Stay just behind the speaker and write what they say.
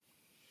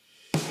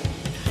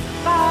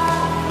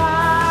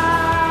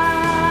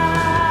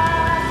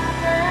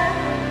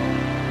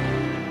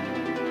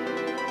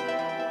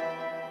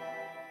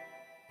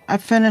I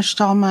finished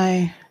all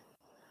my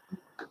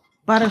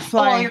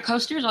butterfly. All your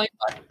coasters? All your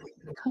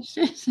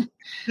coasters?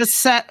 The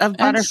set of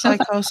butterfly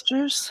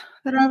coasters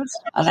that I was.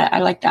 I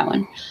like that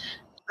one.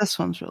 This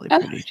one's really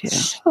pretty too.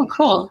 So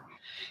cool.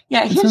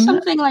 Yeah, here's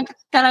something like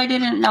that I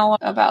didn't know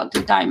about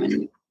the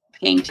diamond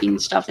painting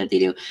stuff that they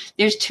do.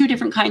 There's two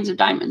different kinds of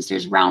diamonds.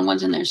 There's round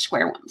ones and there's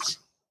square ones.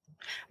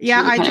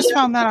 Yeah, I just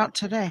found that out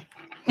today.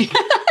 Like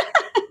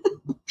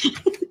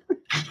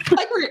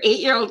we're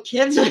 8-year-old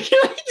kids. Like,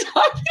 what are you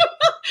talking about?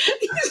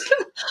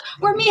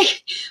 We're making.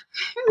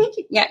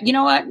 Yeah, you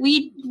know what?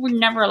 We were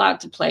never allowed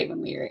to play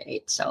when we were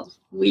 8, so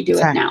we do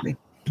it now.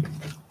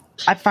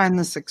 I find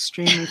this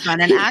extremely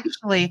fun. And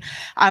actually,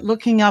 I'm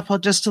looking up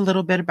just a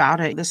little bit about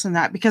it, this and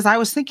that, because I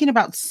was thinking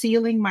about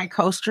sealing my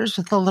coasters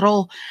with a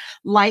little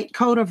light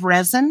coat of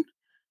resin.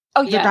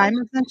 Oh, yeah. The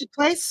diamonds into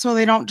place so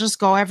they don't just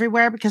go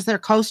everywhere because they're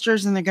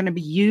coasters and they're going to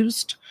be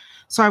used.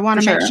 So I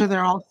want to make sure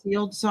they're all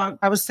sealed. So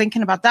I was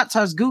thinking about that. So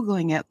I was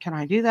Googling it. Can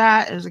I do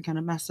that? Is it going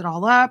to mess it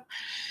all up?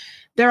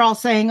 They're all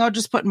saying, oh,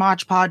 just put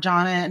Mod Podge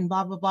on it and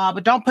blah, blah, blah.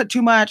 But don't put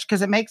too much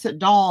because it makes it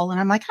dull. And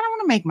I'm like, I don't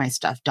want to make my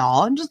stuff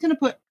dull. I'm just going to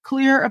put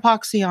clear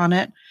epoxy on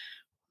it.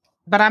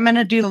 But I'm going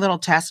to do the little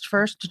test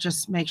first to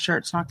just make sure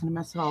it's not going to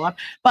mess it all up.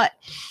 But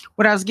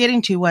what I was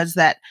getting to was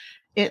that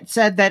it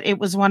said that it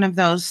was one of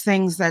those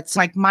things that's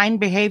like mind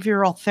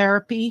behavioral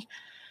therapy.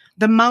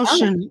 The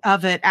motion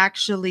of it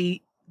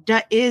actually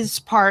is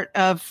part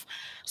of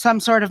some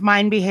sort of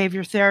mind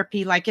behavior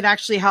therapy. Like it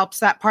actually helps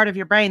that part of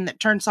your brain that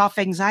turns off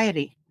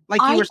anxiety.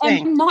 Like you were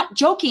saying. I'm not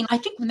joking. I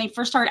think when they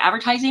first started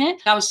advertising it,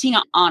 I was seeing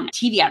it on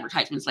TV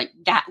advertisements like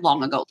that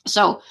long ago.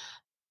 So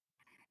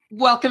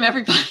welcome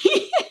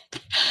everybody.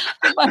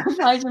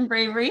 Butterflies and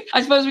Bravery.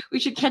 I suppose we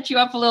should catch you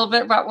up a little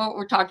bit about what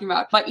we're talking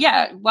about. But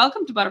yeah,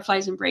 welcome to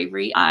Butterflies and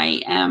Bravery.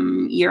 I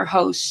am your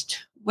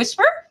host,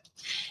 Whisper,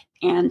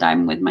 and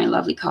I'm with my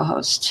lovely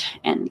co-host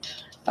and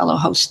fellow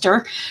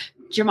hoster,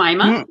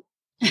 Jemima.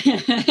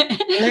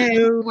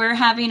 Hello. We're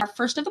having our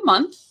first of the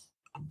month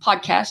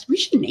podcast. We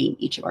should name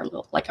each of our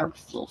little 4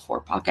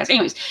 podcasts.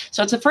 Anyways,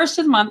 so it's the first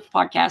of the month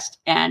podcast.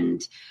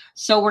 And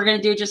so we're going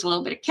to do just a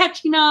little bit of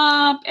catching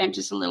up and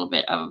just a little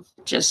bit of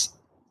just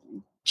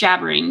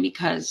jabbering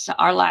because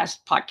our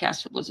last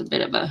podcast was a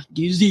bit of a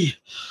doozy. It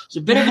was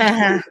a bit of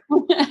a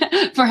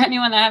for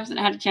anyone that hasn't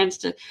had a chance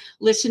to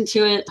listen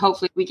to it.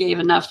 Hopefully we gave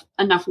enough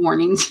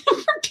warnings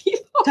for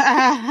people.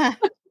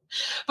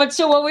 But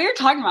so what we were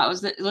talking about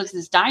was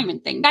this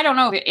diamond thing. I don't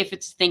know if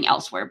it's a thing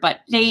elsewhere,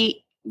 but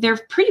they're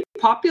pretty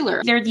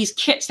popular. There are these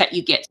kits that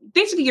you get.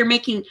 Basically, you're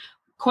making,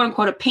 quote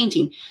unquote, a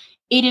painting.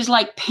 It is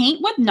like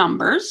paint with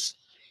numbers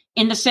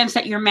in the sense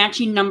that you're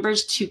matching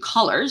numbers to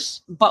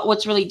colors. But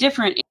what's really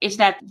different is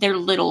that they're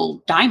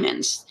little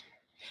diamonds.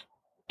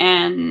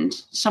 And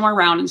some are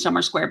round and some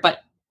are square.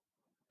 But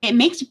it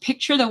makes a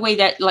picture the way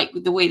that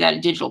a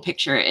digital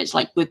picture is,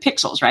 like with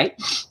pixels, right?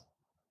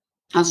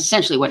 That's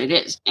essentially what it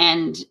is.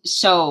 And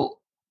so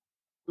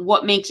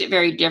what makes it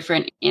very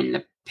different in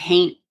the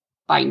paint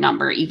by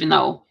number, even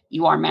though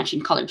you are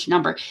matching color to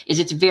number, is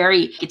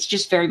it's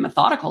just very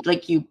methodical.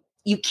 Like you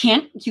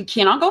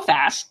cannot go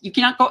fast. You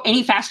cannot go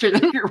any faster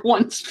than your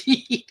 1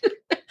 speed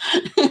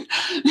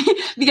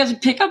because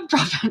pick up,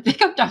 drop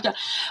down.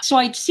 So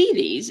I'd see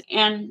these,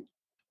 and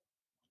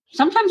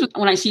sometimes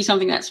when I see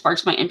something that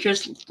sparks my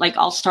interest, like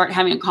I'll start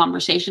having a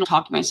conversation,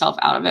 talking myself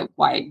out of it.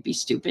 Why I'd be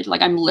stupid?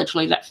 Like I'm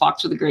literally that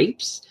fox with the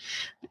grapes,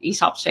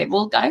 Aesop's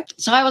fable guy.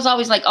 So I was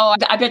always like, oh,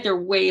 I bet they're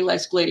way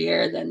less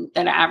glittier than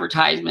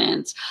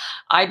advertisements.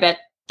 I bet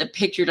the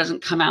picture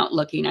doesn't come out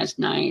looking as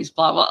nice,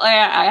 blah, blah.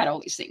 I had all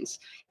these things.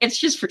 It's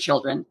just for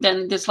children.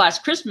 Then this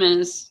last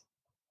Christmas,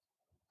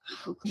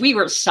 we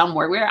were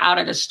somewhere. We were out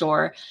at a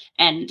store,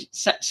 and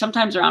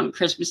sometimes around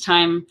Christmas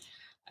time,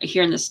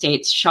 here in the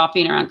States,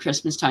 shopping around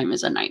Christmas time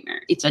is a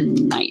nightmare. It's a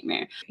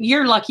nightmare.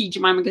 You're lucky,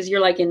 Jemima, because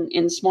you're like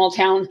in small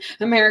town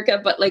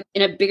America, but like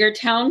in a bigger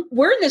town,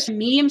 we're in this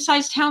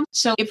medium-sized town.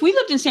 So if we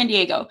lived in San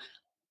Diego,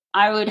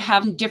 I would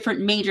have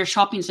different major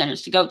shopping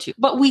centers to go to.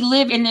 But we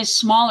live in this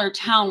smaller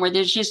town where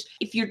there's just,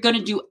 if you're going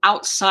to do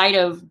outside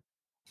of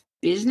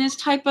business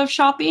type of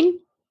shopping,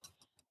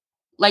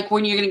 like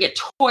when you're going to get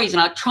toys and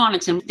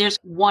electronics, and there's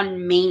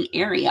one main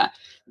area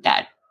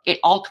that it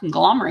all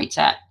conglomerates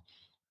at.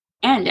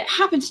 And it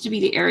happens to be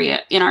the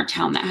area in our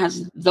town that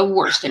has the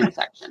worst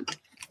intersection.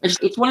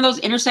 It's one of those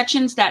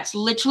intersections that's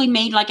literally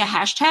made like a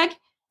hashtag.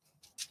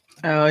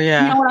 Oh,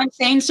 yeah. You know what I'm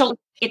saying? So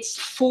it's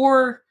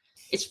 4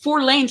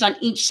 lanes on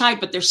each side,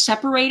 but they're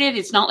separated.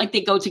 It's not like they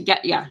go to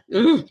get, yeah.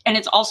 Ugh. And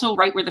it's also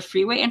right where the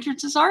freeway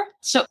entrances are.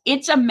 So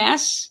it's a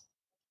mess.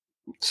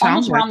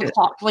 Sounds almost around the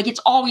clock. Like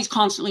it's always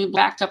constantly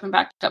backed up.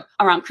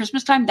 Around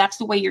Christmas time, that's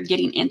the way you're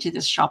getting into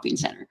this shopping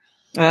center.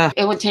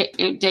 It would take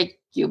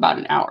you about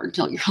an hour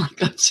until you're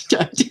like, I'm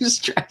too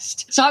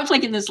stressed. So I was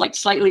like in this like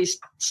slightly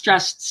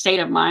stressed state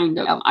of mind.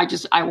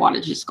 I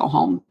wanted to just go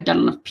home. I've done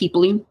enough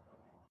peopling.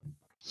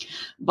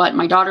 But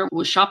my daughter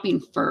was shopping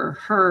for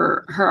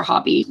her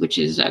hobby, which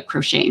is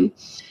crocheting.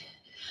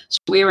 So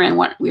we were in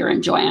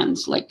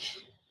Joann's, like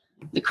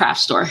the craft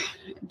store,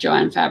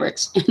 Joann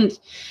Fabrics, and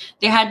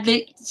they had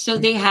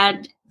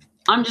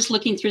I'm just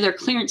looking through their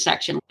clearance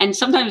section. And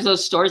sometimes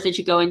those stores that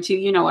you go into,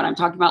 you know what I'm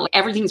talking about? Like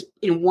everything's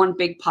in one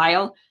big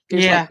pile.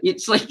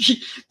 It's like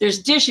there's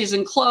dishes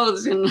and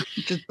clothes and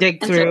just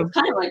dig and through. So it's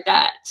kind of like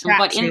that.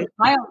 But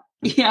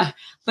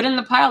in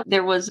the pile,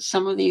 there was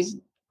some of these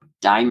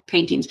diamond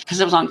paintings because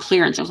it was on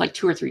clearance. It was like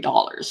 $2 or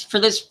 $3 for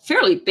this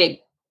fairly big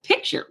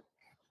picture.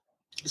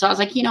 So I was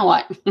like, you know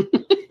what?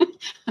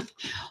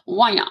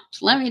 Why not?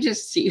 Let me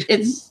just see.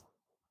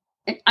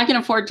 I can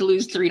afford to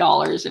lose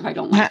 $3 if I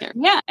don't like it.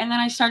 Yeah. And then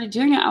I started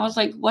doing it. I was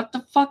like, what the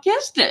fuck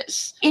is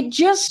this? It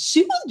just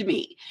soothed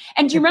me.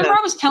 And do you remember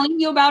I was telling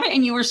you about it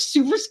and you were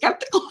super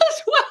skeptical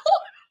as well?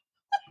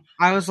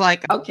 I was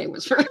like, okay,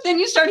 then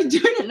you started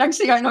doing it. Next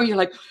thing I know, you're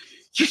like,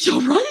 you're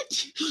so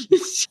right.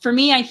 For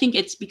me, I think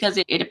it's because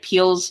it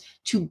appeals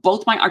to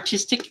both my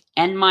artistic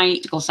and my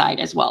ethical side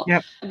as well.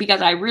 Yep.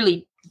 Because I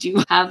really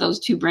do have those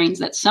two brains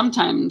that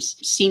sometimes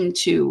seem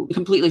to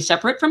completely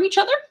separate from each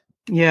other.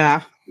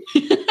 Yeah.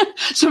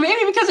 So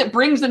maybe because it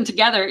brings them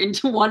together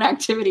into one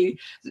activity,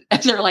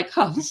 and they're like,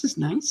 oh, this is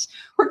nice.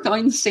 We're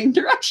going the same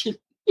direction.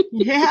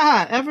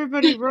 Yeah,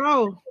 everybody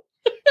row.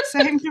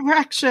 Same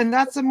direction.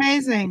 That's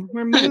amazing.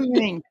 We're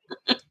moving.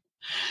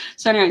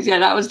 So anyways, yeah,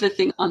 that was the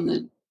thing on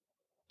the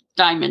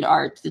diamond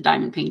art, the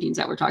diamond paintings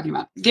that we're talking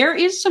about. There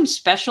is some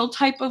special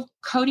type of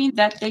coating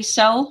that they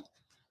sell.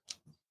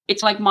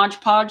 It's like Mod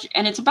Podge,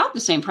 and it's about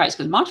the same price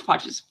because Mod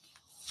Podge is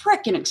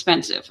freaking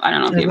expensive. I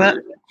don't know if you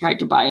ever tried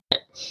to buy it.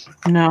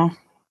 No.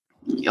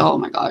 Oh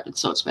my God, it's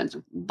so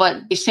expensive.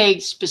 But they say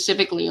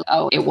specifically,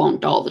 oh, it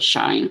won't dull the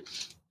shine.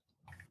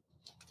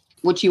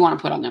 What do you want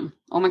to put on them?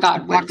 Oh my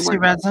God. Epoxy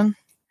resin?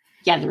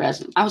 Yeah, the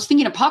resin. I was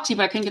thinking epoxy,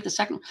 but I couldn't get the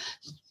second one.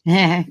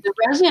 Yeah. The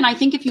resin, I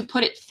think if you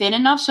put it thin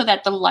enough so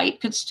that the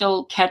light could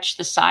still catch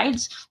the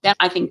sides, then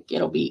I think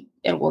it'll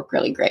work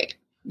really great.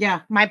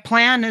 Yeah. My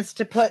plan is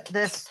to put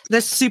this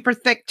super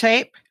thick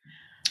tape.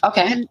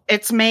 Okay. And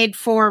it's made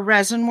for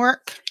resin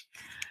work.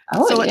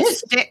 Oh, so it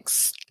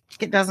sticks.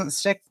 It doesn't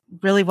stick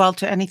really well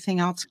to anything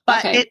else,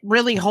 but it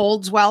really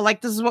holds well.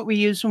 Like this is what we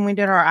used when we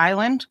did our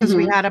island because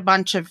we had a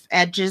bunch of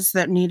edges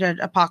that needed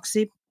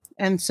epoxy.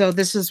 And so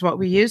this is what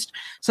we used.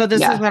 So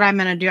this is what I'm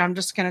going to do. I'm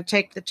just going to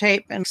take the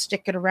tape and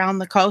stick it around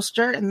the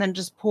coaster and then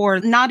just pour,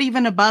 not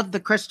even above the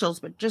crystals,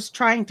 but just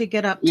trying to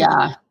get up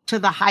to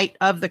the height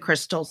of the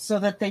crystals so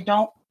that they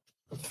don't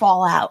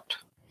fall out.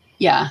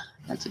 Yeah,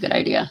 that's a good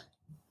idea.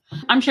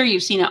 I'm sure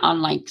you've seen it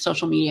on like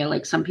social media.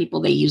 Like some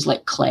people, they use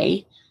like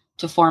clay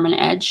to form an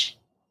edge.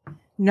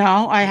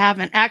 No, I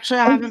haven't.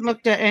 Actually, I haven't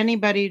looked at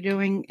anybody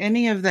doing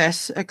any of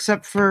this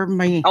except for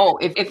me. Oh,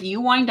 if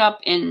you wind up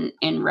in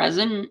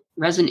resin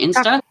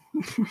Insta,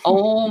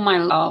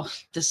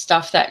 the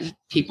stuff that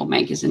people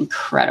make is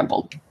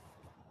incredible.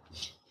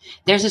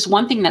 There's this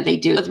one thing that they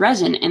do with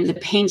resin and the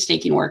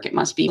painstaking work it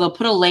must be. They'll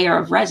put a layer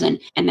of resin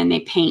and then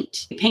they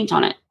paint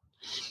on it.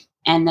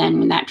 And then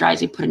when that dries,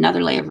 they put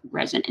another layer of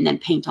resin and then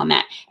paint on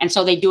that. And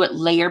so they do it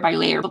layer by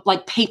layer, but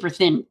like paper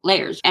thin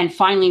layers. And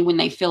finally, when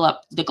they fill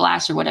up the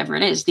glass or whatever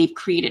it is, they've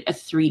created a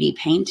 3D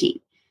painting.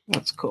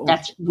 That's cool.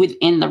 That's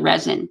within the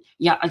resin.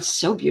 Yeah, it's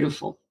so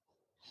beautiful.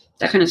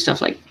 That kind of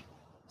stuff like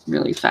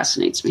really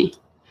fascinates me.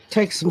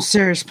 Takes some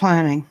serious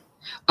planning.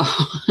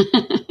 Oh,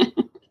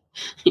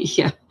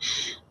 yeah.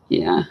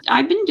 Yeah.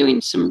 I've been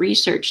doing some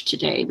research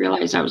today.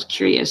 Realized I was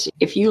curious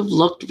if you've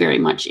looked very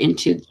much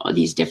into all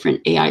these different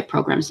AI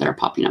programs that are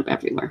popping up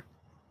everywhere.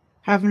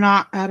 Have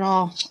not at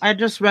all. I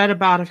just read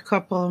about a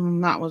couple of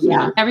them. That was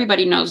it.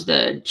 Everybody knows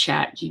the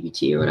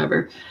ChatGPT or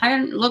whatever. I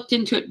hadn't looked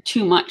into it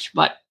too much,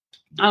 but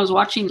I was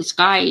watching this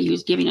guy. He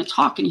was giving a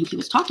talk and he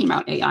was talking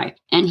about AI.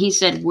 And he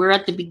said, we're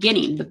at the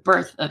beginning, the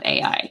birth of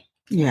AI.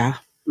 Yeah.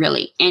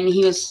 Really. And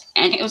it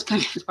was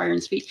kind of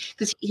inspiring speech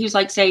because he was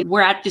like saying,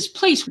 we're at this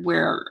place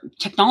where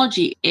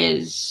technology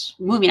is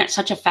moving at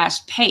such a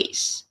fast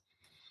pace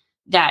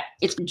that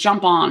it's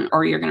jump on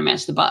or you're going to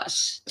miss the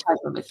bus type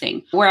of a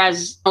thing.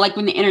 Whereas like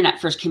when the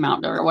internet first came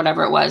out or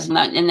whatever it was, and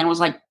then it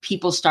was like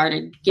people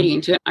started getting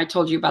into it. I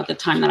told you about the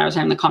time that I was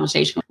having the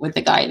conversation with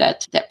the guy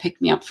that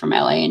picked me up from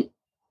LA and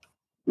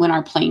when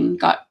our plane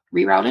got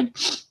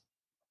rerouted.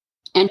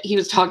 And he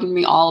was talking to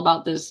me all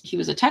about this. He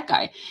was a tech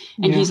guy.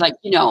 And he's like,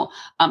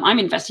 I'm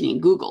investing in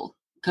Google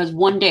because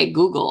one day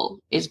Google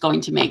is going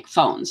to make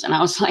phones. And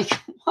I was like,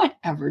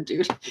 whatever,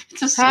 dude.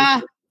 It's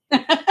a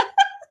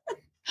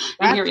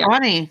That's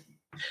funny.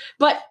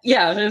 But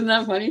yeah, isn't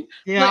that funny?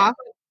 Yeah.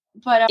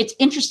 But it's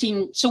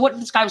interesting. So what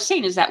this guy was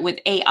saying is that with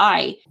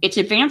AI, it's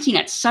advancing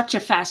at such a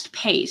fast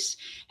pace.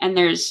 And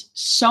there's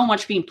so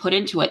much being put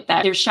into it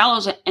that there's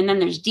shallows and then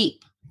there's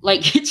deep.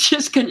 Like it's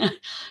just gonna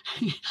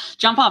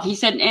jump off. He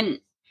said, and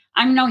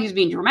I know he's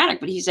being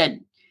dramatic, but he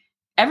said,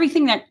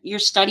 everything that you're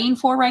studying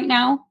for right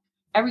now,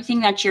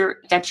 everything that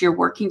you're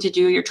working to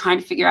do, you're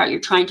trying to figure out, you're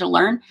trying to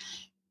learn,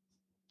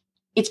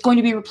 it's going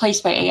to be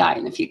replaced by AI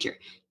in the future.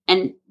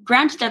 And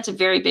granted, that's a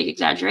very big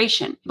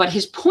exaggeration. But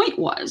his point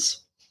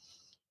was,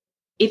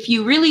 if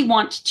you really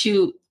want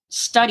to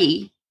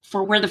study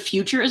for where the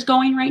future is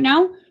going right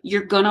now,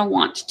 you're gonna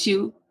want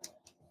to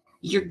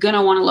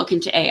look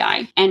into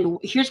AI. And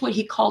here's what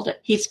he called it.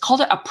 He's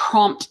called it a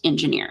prompt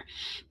engineer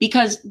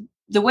because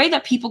the way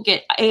that people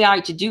get AI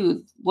to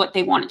do what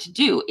they want it to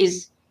do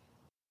is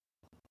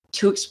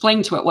to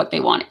explain to it what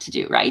they want it to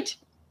do, right?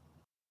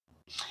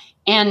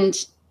 And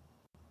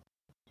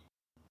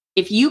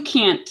if you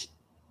can't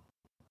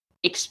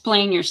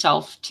explain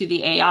yourself to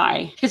the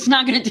AI, it's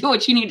not going to do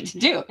what you need it to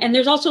do. And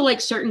there's also like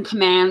certain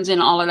commands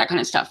and all of that kind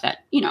of stuff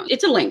that,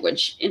 it's a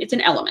language, and it's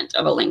an element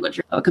of a language,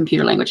 of a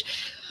computer language.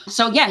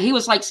 So yeah, he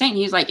was like saying,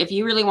 he's like, if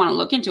you really want to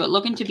look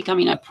into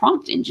becoming a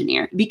prompt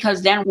engineer,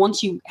 because then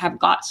once you have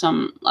got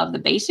some of the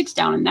basics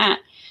down in that,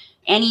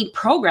 any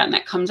program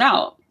that comes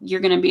out, you're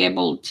going to be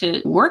able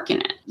to work in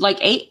it. Like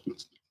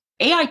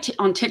AI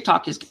on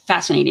TikTok is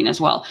fascinating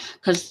as well,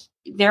 because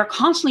they're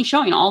constantly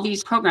showing all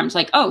these programs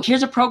like, oh,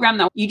 here's a program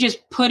that you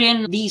just put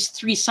in these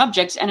 3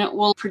 subjects and it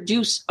will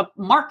produce a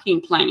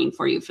marketing planning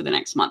for you for the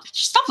next month.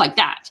 Stuff like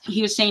that.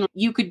 He was saying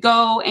you could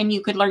go and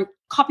you could learn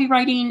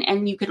copywriting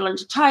and you could learn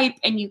to type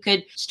and you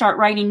could start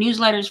writing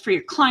newsletters for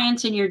your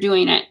clients, and you're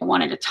doing it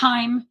one at a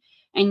time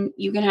and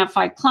you can have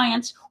 5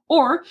 clients.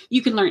 Or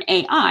you can learn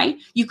AI.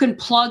 You can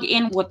plug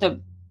in what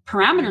the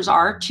parameters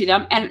are to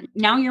them. And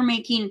now you're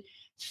making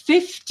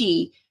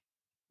 50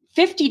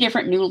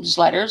 different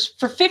newsletters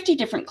for 50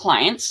 different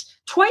clients,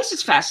 twice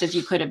as fast as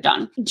you could have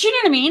done. Do you know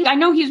what I mean? I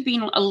know he was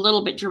being a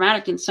little bit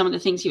dramatic in some of the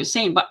things he was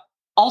saying, but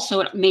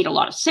also it made a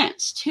lot of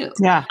sense too.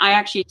 Yeah. I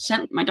actually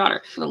sent my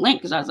daughter the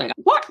link because I was like,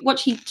 what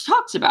he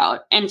talks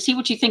about, and see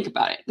what you think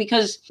about it,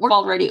 because we're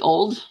already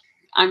old.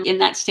 I'm in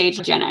that stage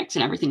of Gen X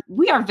and everything.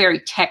 We are very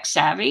tech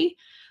savvy,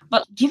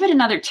 but give it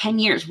another 10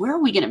 years. Where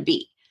are we going to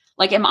be?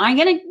 Like, am I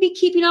going to be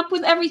keeping up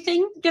with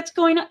everything that's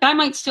going on? I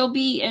might still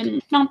be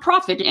in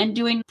nonprofit and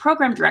doing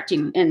program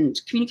directing and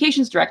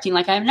communications directing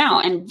like I am now,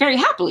 and very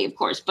happily, of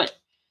course, but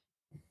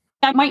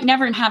I might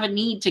never have a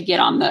need to get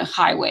on the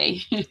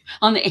highway,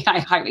 on the AI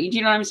highway. Do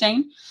you know what I'm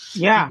saying?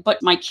 Yeah.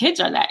 But my kids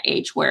are that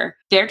age where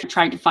they're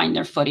trying to find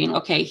their footing.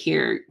 Okay,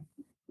 here,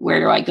 where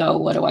do I go?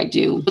 What do I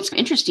do? It's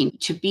interesting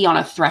to be on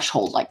a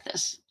threshold like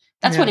this.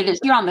 That's what it is.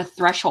 You're on the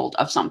threshold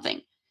of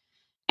something.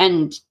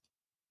 And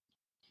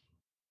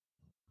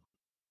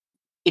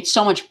it's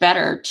so much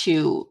better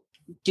to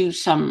do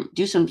some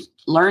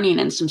learning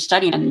and some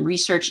studying and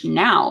research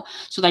now,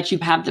 so that you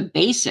have the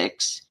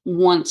basics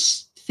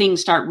once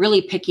things start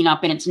really picking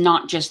up. And it's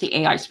not just the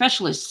AI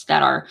specialists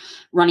that are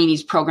running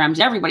these programs.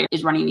 Everybody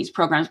is running these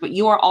programs, but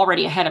you are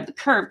already ahead of the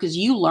curve because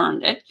you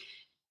learned it.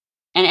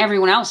 And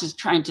everyone else is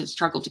trying to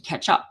struggle to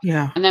catch up.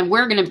 Yeah. And then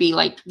we're going to be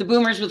like the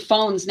boomers with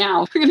phones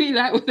now. We're going to be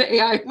that with the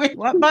AI.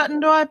 What button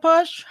do I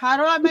push? How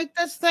do I make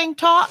this thing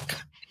talk?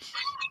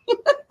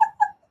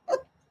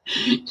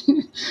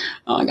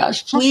 Oh my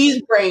gosh.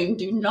 Please, brain,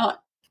 do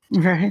not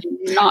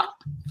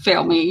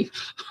fail me.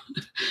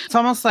 It's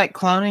almost like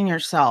cloning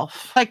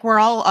yourself. Like we're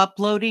all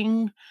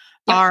uploading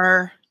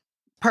our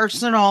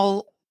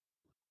personal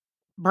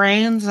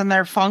brains and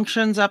their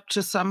functions up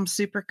to some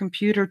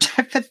supercomputer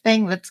type of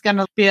thing that's going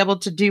to be able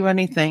to do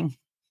anything.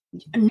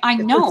 I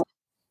know.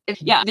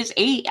 This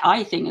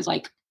AI thing is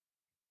like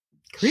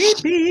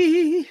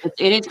creepy.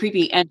 It is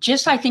creepy. And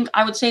just, I think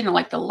I would say in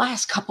like the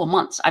last couple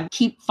months, I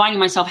keep finding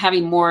myself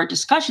having more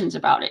discussions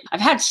about it. I've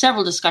had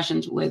several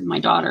discussions with my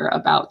daughter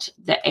about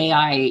the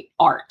AI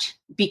art,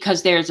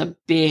 because there's a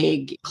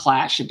big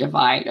clash, a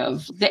divide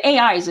of the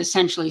AI is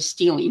essentially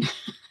stealing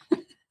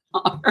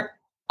our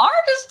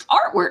artist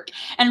artwork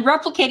and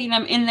replicating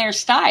them in their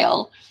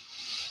style.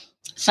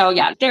 So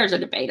yeah, there's a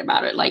debate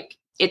about it. Like,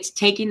 it's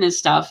taking this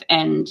stuff,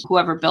 and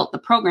whoever built the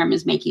program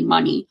is making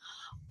money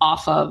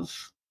off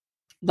of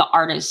the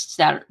artists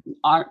that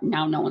are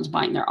now no one's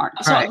buying their art.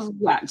 So,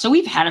 right. So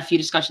we've had a few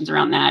discussions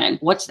around that, and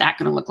what's that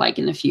going to look like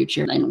in the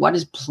future, and what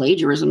is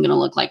plagiarism going to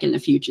look like in the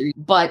future.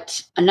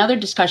 But another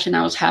discussion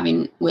I was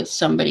having with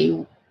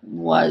somebody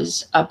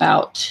was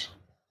about,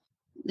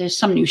 there's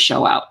some new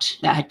show out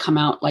that had come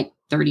out like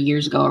 30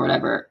 years ago or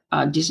whatever,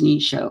 a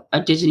Disney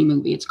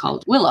movie. It's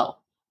called Willow.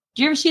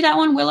 Did you ever see that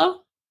one,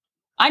 Willow?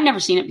 I'd never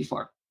seen it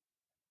before.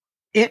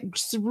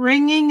 It's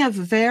ringing a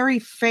very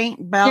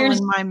faint bell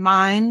in my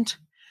mind.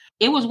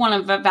 It was one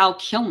of Val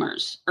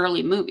Kilmer's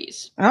early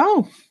movies.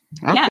 Oh,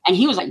 okay. Yeah. And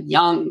he was a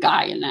young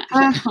guy in that.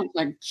 I was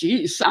like,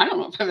 geez, I don't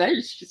know if I've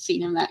ever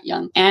seen him that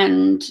young.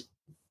 And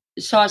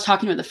so I was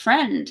talking with a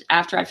friend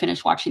after I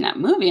finished watching that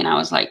movie, and I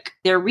was like,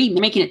 they're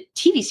making a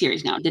TV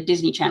series now. The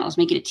Disney Channel is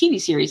making a TV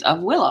series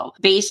of Willow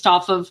based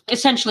off of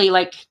essentially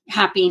like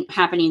happening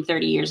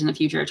 30 years in the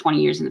future or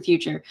 20 years in the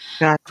future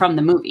from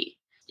the movie.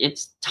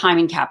 It's time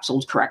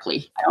encapsulated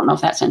correctly. I don't know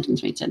if that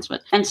sentence made sense,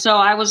 and so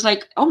I was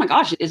like, oh my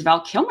gosh, is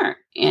Val Kilmer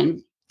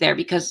in there?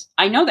 Because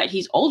I know that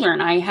he's older,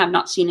 and I have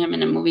not seen him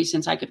in a movie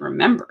since I could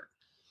remember.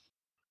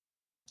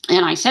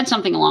 And I said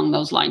something along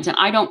those lines, and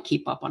I don't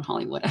keep up on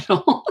Hollywood at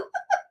all.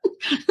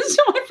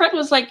 So my friend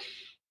was like,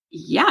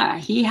 yeah,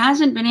 he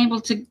hasn't been able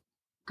to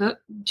go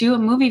do a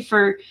movie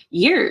for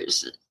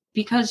years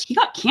because he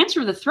got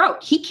cancer of the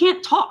throat. He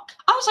can't talk.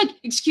 I was like,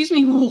 excuse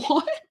me,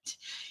 what?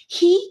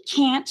 He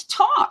can't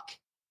talk.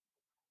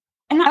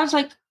 And I was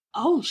like,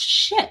 oh,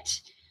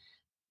 shit.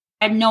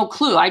 I had no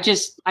clue. I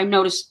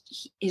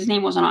noticed his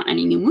name wasn't on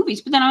any new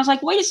movies. But then I was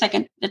like, wait a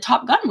second. The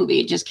Top Gun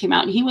movie just came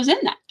out and he was in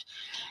that.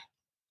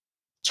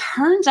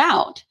 Turns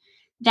out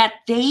that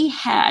they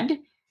had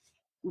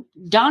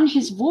done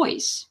his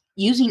voice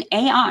using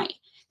AI.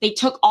 They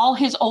took all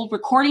his old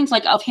recordings,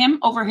 like of him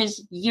over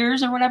his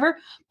years or whatever,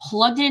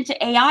 plugged it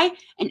into AI,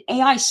 and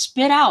AI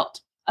spit out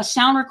a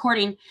sound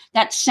recording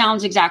that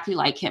sounds exactly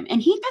like him.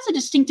 And he has a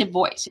distinctive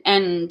voice.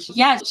 And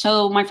yeah,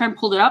 so my friend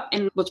pulled it up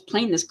and was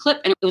playing this clip,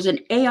 and it was an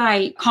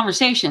AI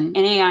conversation,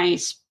 an AI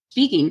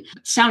speaking.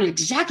 It sounded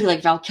exactly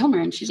like Val Kilmer.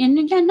 And she's, and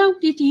again, no,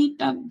 he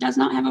does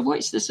not have a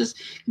voice. This is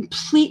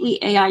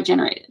completely AI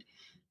generated.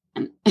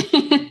 And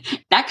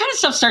that kind of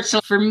stuff starts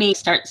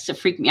to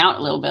freak me out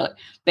a little bit,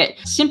 but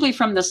simply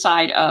from the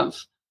side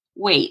of,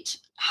 wait,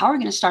 how are we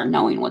going to start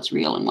knowing what's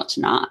real and what's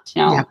not?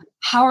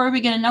 How are we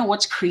going to know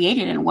what's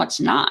created and what's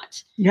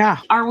not?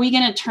 Yeah. Are we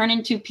going to turn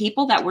into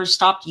people that we're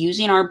stopped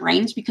using our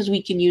brains because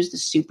we can use the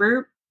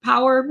super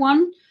powered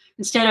one?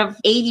 Instead of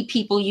 80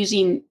 people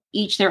using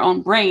each their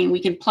own brain,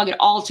 we can plug it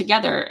all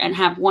together and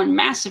have one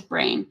massive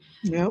brain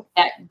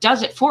that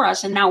does it for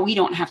us. And now we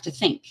don't have to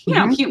think. You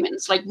know,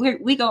 humans, like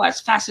we go as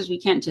fast as we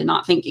can to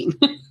not thinking.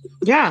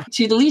 Yeah.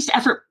 To the least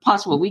effort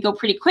possible. We go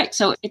pretty quick.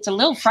 So it's a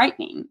little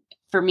frightening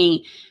for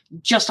me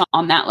just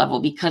on that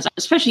level, because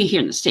especially here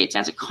in the States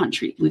as a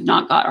country, we've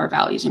not got our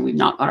values and we've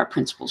not got our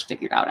principles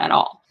figured out at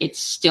all. It's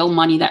still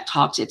money that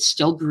talks. It's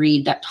still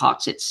greed that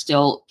talks. It's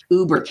still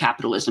uber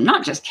capitalism,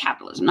 not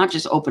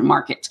just open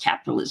markets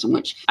capitalism,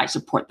 which I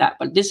support that.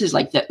 But this is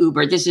like the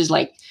uber. This is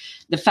like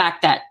the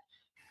fact that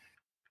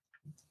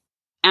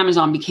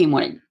Amazon became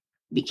what it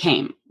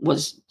became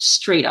was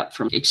straight up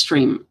from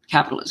extreme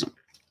capitalism.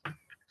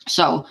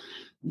 So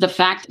the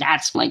fact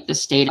that's like the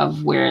state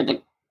of where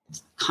the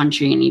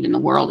country and even the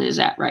world is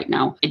at right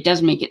now, it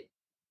does make it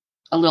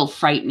a little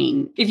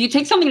frightening. If you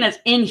take something that's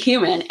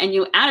inhuman and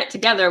you add it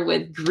together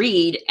with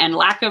greed and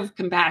lack of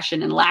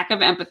compassion and lack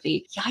of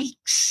empathy,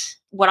 yikes.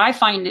 What I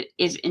find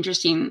is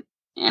interesting,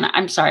 and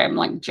I'm sorry, I'm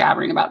like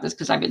jabbering about this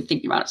because I've been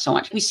thinking about it so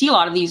much. We see a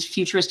lot of these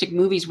futuristic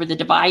movies where the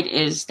divide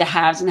is the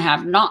haves and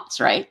have-nots,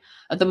 right?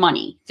 Of the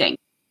money thing.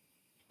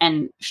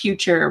 And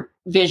future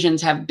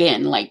visions have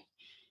been like,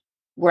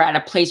 we're at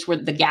a place where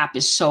the gap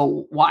is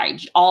so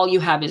wide. All you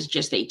have is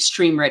just the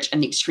extreme rich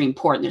and the extreme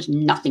poor, and there's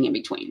nothing in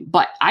between.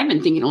 But I've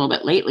been thinking a little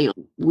bit lately,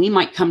 we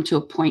might come to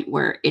a point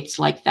where it's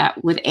like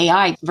that with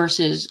AI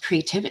versus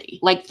creativity.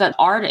 Like the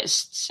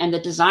artists and the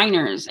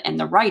designers and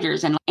the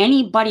writers and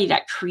anybody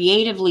that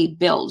creatively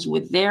builds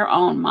with their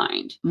own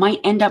mind might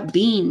end up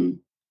being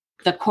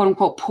the quote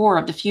unquote poor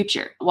of the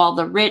future, while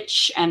the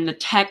rich and the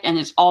tech and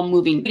it's all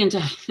moving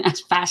into as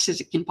fast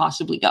as it can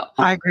possibly go.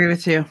 I agree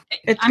with you.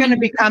 It's going to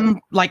become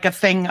like a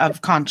thing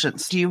of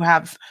conscience. Do you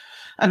have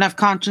enough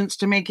conscience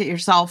to make it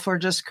yourself or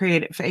just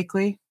create it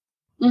fakely?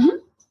 Mm-hmm.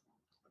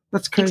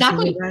 That's crazy,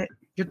 exactly. Right?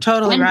 You're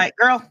totally right.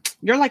 Girl,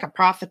 you're like a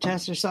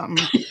prophetess or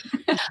something.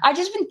 I've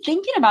just been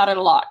thinking about it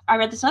a lot. I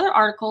read this other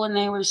article and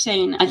they were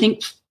saying, I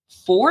think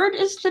Ford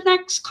is the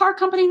next car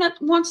company that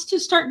wants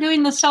to start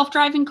doing the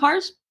self-driving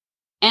cars.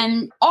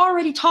 And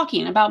already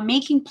talking about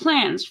making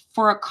plans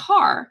for a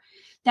car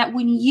that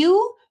when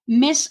you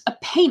miss a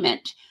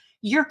payment,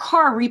 your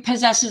car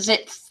repossesses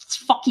its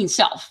fucking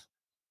self.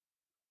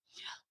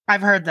 I've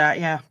heard that,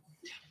 yeah.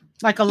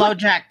 Like a low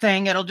jack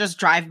thing, it'll just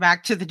drive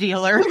back to the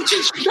dealer.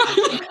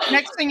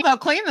 Next thing, they'll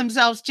clean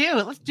themselves too.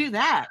 Let's do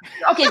that.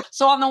 Okay,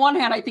 so on the one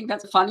hand, I think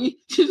that's funny.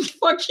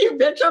 Fuck you,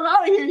 bitch, I'm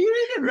out of here.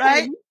 You didn't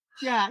right?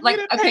 Yeah, like,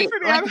 okay, for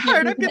me. I'm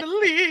hurt. I'm going to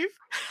leave.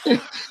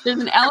 There's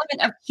an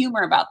element of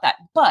humor about that,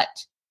 but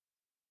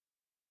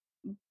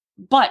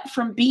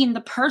from being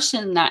the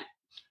person that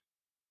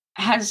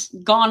has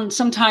gone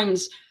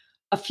sometimes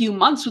a few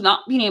months without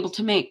being able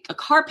to make a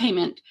car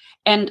payment,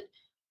 and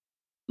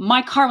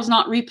my car was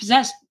not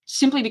repossessed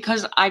simply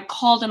because I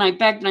called and I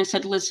begged and I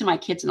said, listen, my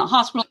kid's in the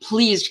hospital.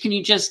 Please, can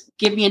you just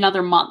give me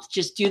another month?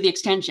 Just do the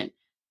extension.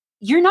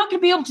 You're not going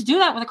to be able to do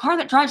that with a car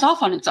that drives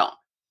off on its own.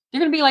 They're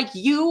going to be like,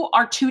 you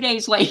are 2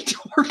 days late to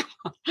work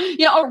on,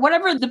 or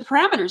whatever the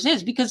parameters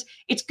is, because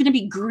it's going to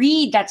be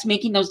greed that's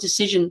making those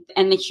decisions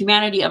and the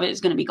humanity of it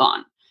is going to be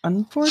gone.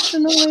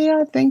 Unfortunately,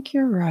 I think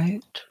you're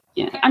right.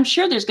 Yeah, I'm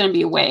sure there's going to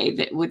be a way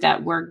that would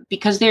that work,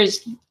 because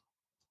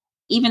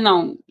even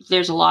though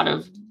there's a lot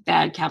of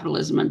bad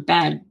capitalism and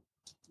bad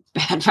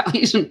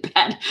values and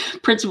bad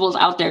principles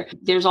out there,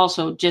 there's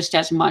also just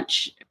as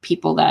much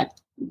people that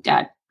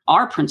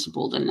are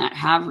principled and that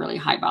have really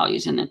high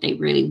values and that they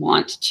really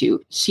want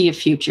to see a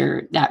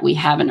future that we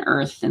have an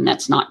earth and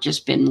that's not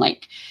just been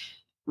like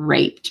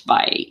raped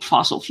by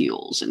fossil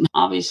fuels. And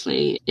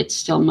obviously it's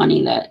still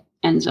money that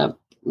ends up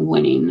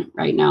winning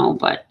right now,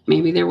 but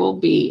maybe there will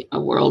be a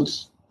world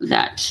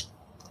that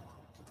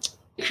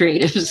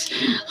creatives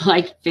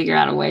like figure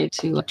out a way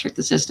to trick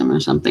the system or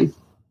something.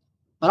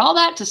 But all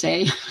that to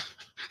say,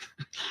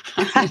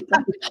 I'm going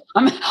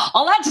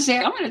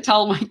to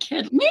tell my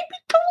kid, maybe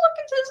go look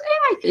at this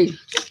AI thing.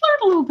 Just learn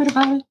a little bit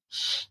about it.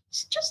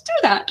 Just do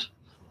that.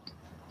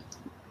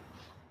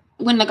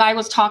 When the guy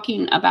was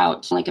talking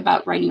about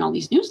writing all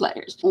these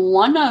newsletters,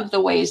 one of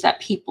the ways that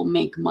people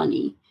make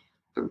money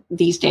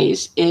these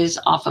days is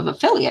off of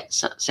affiliate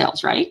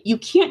sales, right? You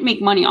can't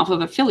make money off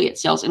of affiliate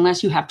sales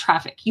unless you have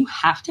traffic. You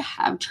have to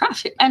have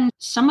traffic. And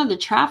some of the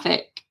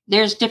traffic,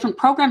 there's different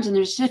programs and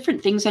there's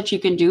different things that you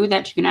can do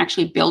that you can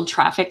actually build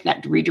traffic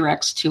that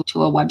redirects to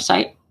a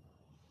website.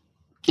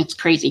 It's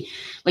crazy.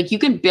 Like you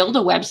can build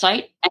a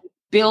website and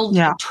build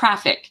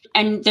traffic,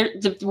 and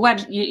the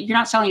web, you're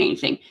not selling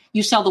anything.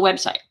 You sell the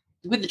website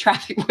with the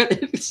traffic with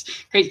it.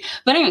 It's crazy.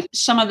 But anyway,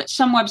 some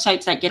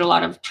websites that get a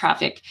lot of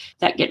traffic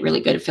that get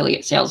really good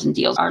affiliate sales and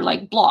deals are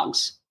like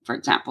blogs, for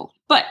example.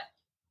 But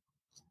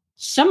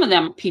some of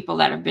them, people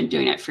that have been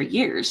doing it for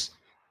years,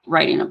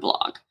 writing a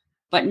blog.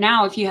 But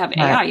now if you have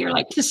AI, you're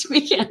like, this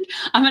weekend,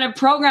 I'm going to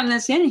program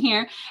this in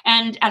here.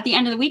 And at the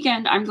end of the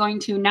weekend, I'm going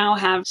to now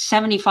have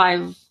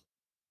 75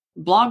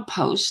 blog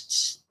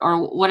posts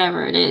or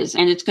whatever it is.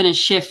 And it's going to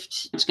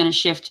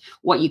shift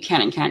what you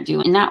can and can't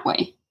do in that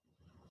way.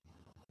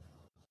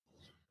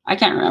 I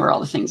can't remember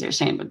all the things they're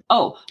saying, but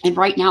and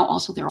right now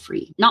also they're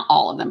free. Not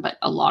all of them, but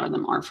a lot of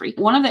them are free.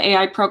 One of the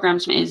AI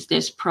programs is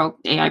this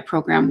AI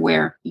program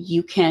where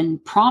you can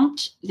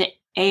prompt the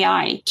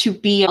AI to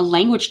be a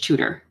language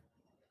tutor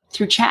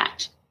through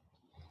chat.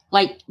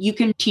 Like you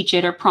can teach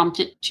it or prompt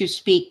it to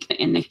speak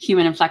in the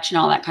human inflection,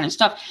 all that kind of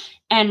stuff.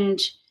 And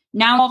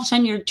now all of a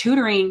sudden you're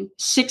tutoring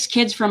 6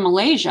 kids from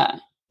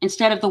Malaysia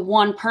instead of the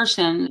one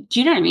person. Do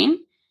you know what I mean?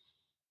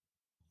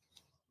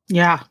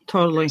 Yeah,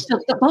 totally. So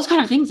those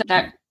kind of things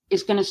that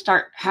is going to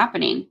start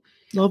happening.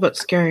 A little bit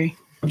scary.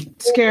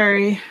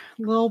 Scary. A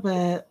little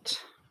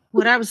bit.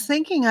 What I was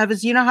thinking of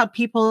is, you know how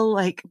people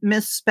like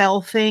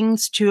misspell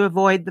things to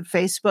avoid the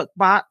Facebook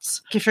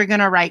bots? If you're going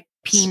to write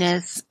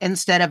penis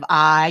instead of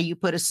I, you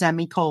put a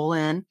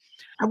semicolon.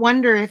 I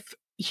wonder if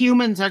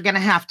humans are going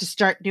to have to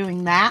start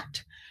doing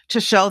that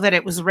to show that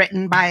it was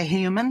written by a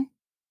human.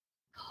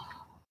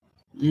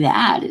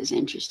 That is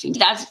interesting.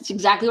 That's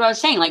exactly what I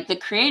was saying. Like the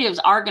creatives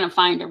are going to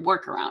find a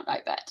workaround, I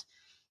bet.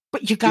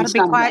 But you got to be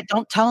quiet.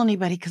 Don't tell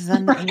anybody, because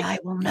then the AI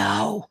will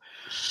know.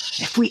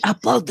 If we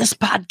upload this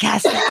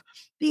podcast,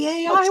 the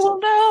AI will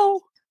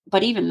know.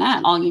 But even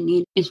that, all you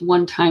need is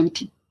one time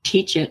to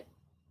teach it.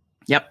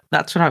 Yep,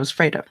 that's what I was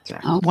afraid of.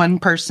 Oh. One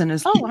person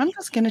is, I'm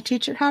just going to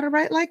teach it how to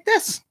write like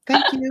this.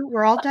 Thank you.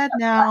 We're all dead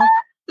now.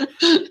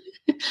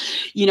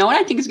 You know what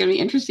I think is going to be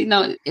interesting,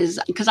 though, is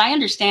because I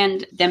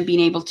understand them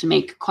being able to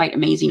make quite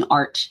amazing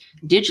art,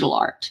 digital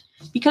art,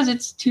 because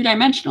it's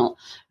 2-dimensional.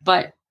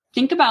 But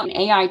think about an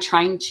AI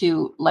trying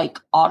to like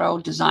auto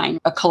design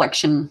a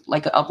collection,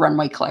 like a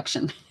runway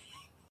collection.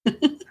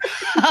 Because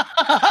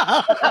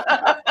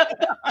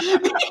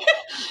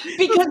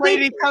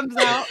lady comes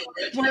out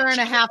wearing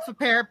a half a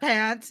pair of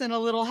pants and a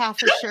little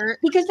half a shirt.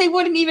 Because they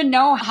wouldn't even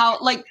know how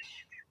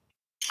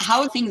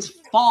things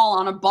fall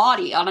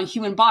on a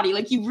human body.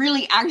 Like you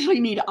really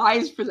actually need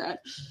eyes for that.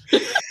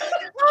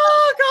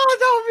 Oh God,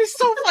 that would be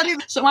so funny.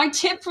 So my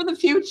tip for the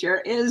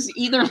future is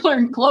either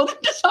learn clothing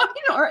design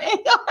or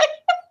AI.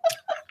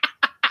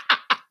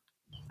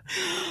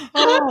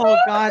 Oh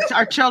God,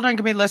 our children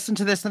can be listening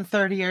to this in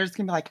 30 years,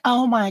 can be like,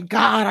 oh my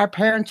God, our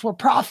parents were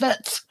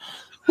prophets.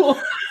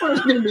 Well,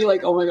 we're going to be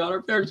like, oh my God,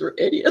 our parents were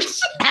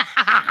idiots.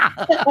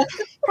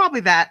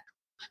 Probably that.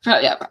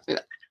 Yeah, probably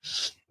that.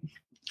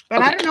 But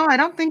okay. I don't know. I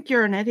don't think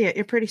you're an idiot.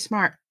 You're pretty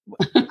smart.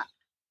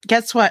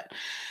 Guess what?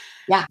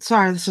 Yeah.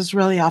 Sorry, this is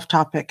really off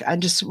topic. I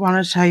just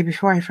wanted to tell you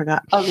before I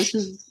forgot. Oh, this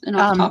is an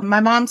off topic. My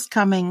mom's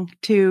coming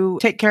to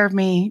take care of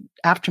me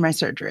after my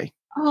surgery.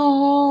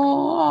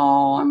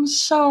 Oh, I'm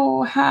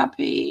so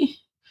happy.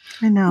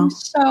 I know. I'm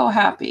so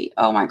happy.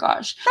 Oh my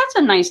gosh. That's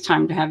a nice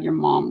time to have your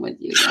mom with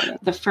you.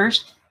 The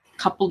first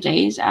couple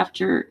days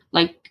after,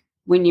 like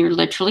when you're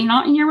literally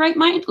not in your right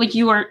mind, like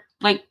you're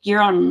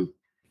on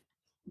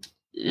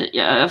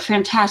a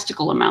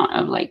fantastical amount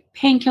of like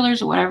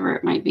painkillers or whatever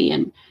it might be.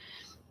 And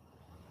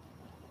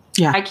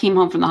yeah, I came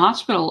home from the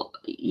hospital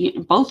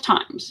both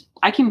times.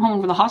 I came home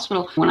from the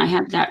hospital when I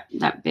had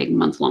that big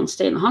month-long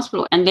stay in the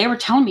hospital, and they were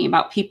telling me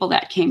about people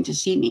that came to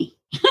see me.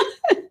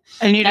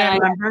 And you didn't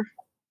remember?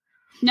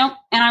 Nope.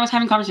 And I was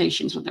having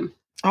conversations with them.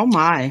 Oh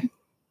my.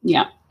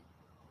 Yeah.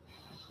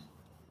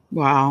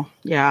 Wow.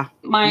 Yeah.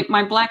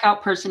 My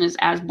blackout person is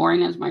as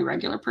boring as my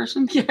regular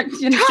person. Yeah, I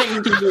didn't say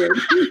anything weird.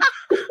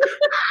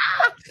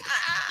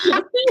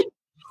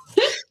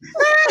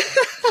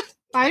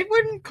 I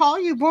wouldn't call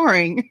you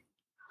boring.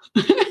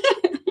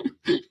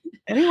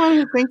 Anyone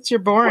who thinks you're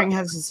boring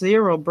has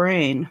zero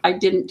brain. I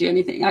didn't do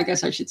anything. I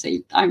guess I should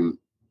say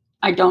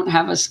I don't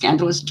have a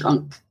scandalous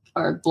drunk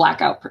or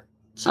blackout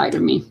side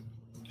of me.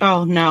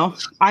 Oh no,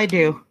 I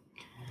do.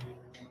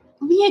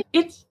 Yeah,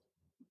 it's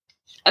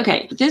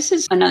okay. This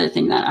is another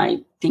thing that I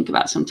think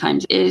about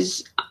sometimes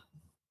is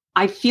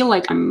I feel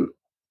like I'm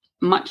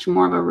much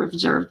more of a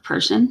reserved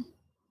person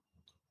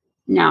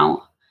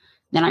now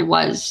than I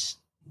was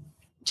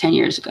 10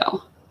 years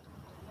ago.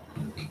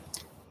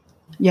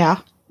 Yeah,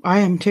 I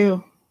am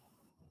too.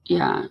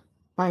 Yeah.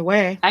 By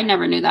way. I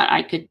never knew that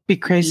I could be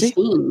crazy, be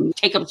seen,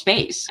 take up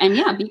space, and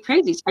be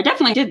crazy. I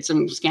definitely did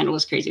some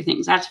scandalous, crazy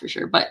things, that's for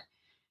sure. But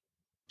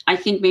I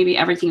think maybe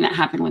everything that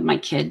happened with my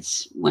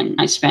kids when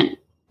I spent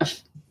a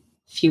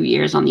few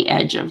years on the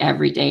edge of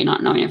every day,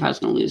 not knowing if I was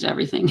going to lose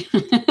everything.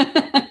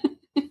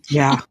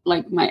 Yeah.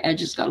 Like my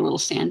edges got a little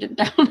sanded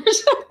down or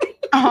something.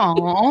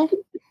 Oh.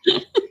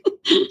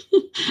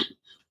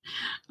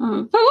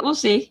 But we'll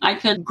see. I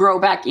could grow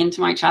back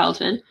into my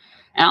childhood,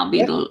 and I'll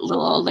be the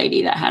little old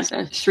lady that has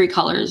 3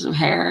 colors of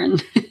hair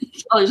and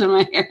colors in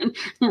my hair and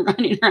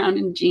running around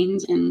in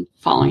jeans and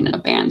following a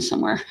band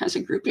somewhere as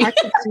a groupie. I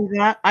could see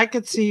that. I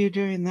could see you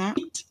doing that.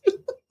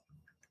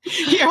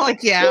 You're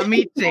like, yeah,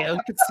 me too. I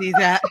could see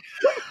that.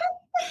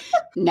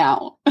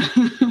 Now,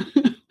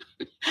 I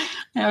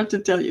have to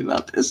tell you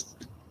about this.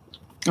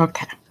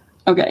 Okay.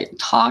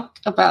 Talk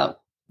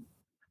about,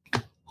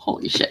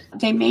 holy shit.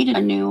 They made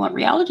a new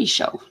reality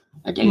show,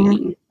 a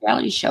dating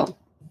reality show.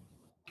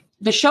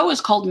 The show is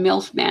called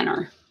MILF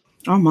Manor.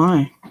 Oh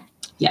my.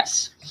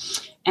 Yes.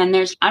 And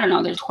there's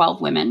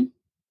 12 women.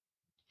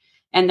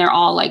 And they're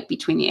all like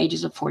between the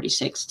ages of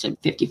 46 to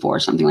 54,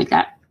 something like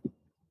that.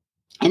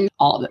 And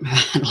all of them have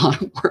had a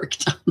lot of work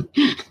done.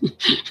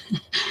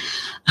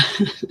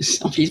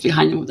 Somebody's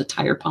behind them with a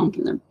tire pump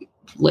and their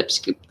lips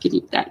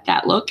getting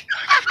that look.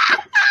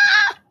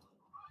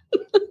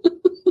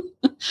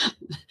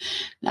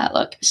 That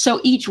look. So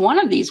each one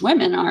of these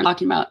women are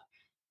talking about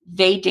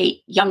they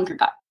date younger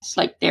guys.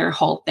 Like their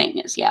whole thing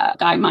is, a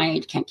guy my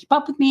age can't keep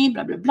up with me,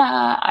 blah, blah,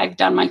 blah. I've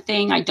done my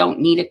thing. I don't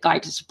need a guy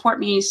to support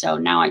me. So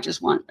now I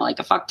just want like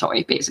a fuck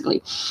toy,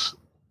 basically.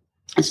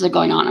 And so they're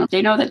going on.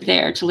 They know that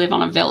they're to live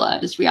on a villa,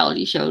 this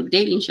reality show,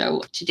 dating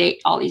show, to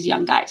date all these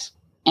young guys.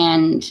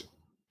 And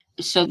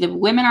so the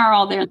women are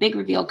all there. The big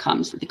reveal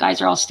comes. The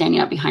guys are all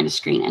standing up behind a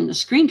screen, and the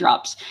screen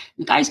drops.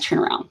 The guys turn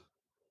around.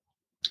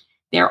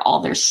 They're all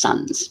their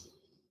sons.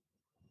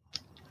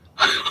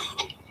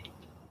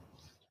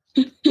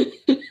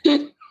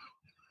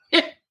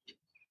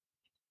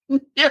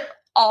 They're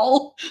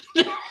all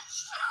their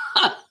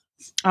sons.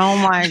 Oh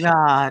my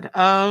God.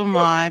 Oh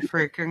my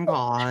freaking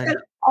God. And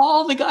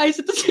all the guys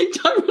at the same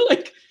time were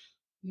like,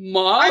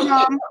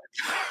 Mom.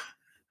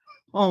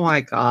 Oh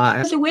my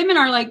God. The women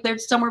are like, they're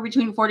somewhere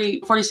between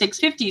 40, 46,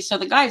 50. So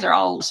the guys are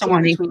all somewhere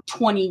 20. between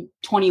 20,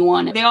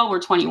 21. They all were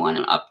 21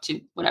 and up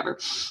to whatever.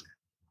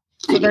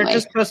 So they're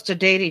just supposed to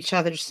date each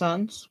other's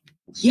sons?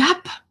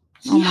 Yep.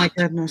 Oh my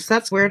goodness.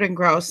 That's weird and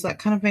gross. That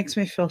kind of makes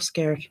me feel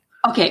scared.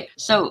 Okay.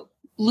 So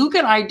Luke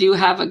and I do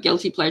have a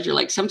guilty pleasure.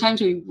 Like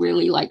sometimes we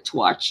really like to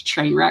watch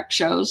train wreck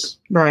shows.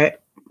 Right.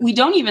 We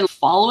don't even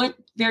follow it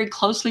very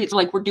closely. It's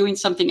like we're doing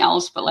something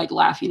else, but like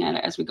laughing at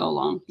it as we go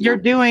along. You're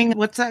doing,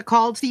 what's that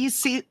called?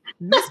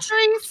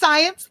 Mystery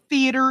Science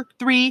Theater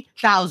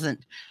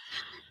 3000.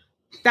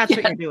 That's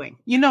what you're doing.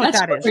 You know what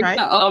that is, right?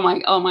 Oh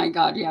my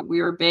God. Yeah.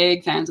 We were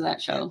big fans of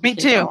that show. Me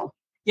too.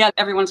 Yeah.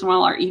 Every once in a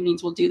while, our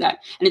evenings we'll do that.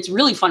 And it's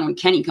really fun when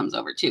Kenny comes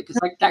over too. Cause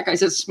like that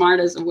guy's as smart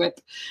as a whip.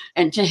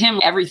 And to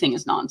him, everything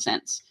is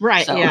nonsense.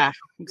 Right. So, yeah,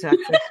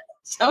 exactly.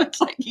 So it's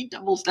like he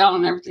doubles down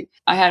on everything.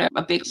 I had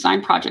a big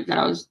sign project that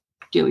I was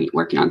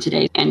working on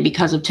today. And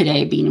because of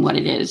today being what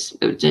it is,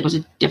 it was a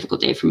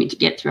difficult day for me to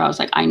get through. I was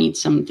like, I need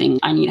to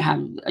have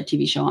a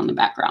TV show on the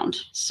background.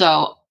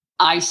 So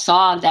I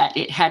saw that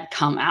it had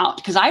come out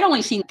because I'd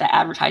only seen the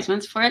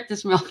advertisements for it,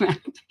 this milkman.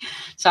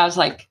 So I was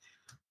like,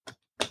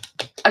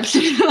 I'm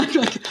sitting like,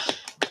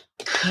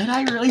 could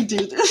I really do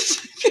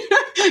this?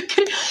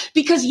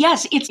 Because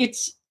yes,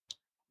 it's,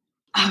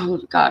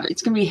 oh God,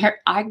 it's going to be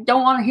hair. I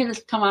don't want to hear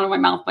this come out of my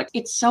mouth, but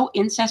it's so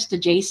incest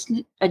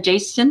adjacent. You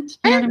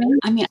know what I mean?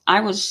 I mean, I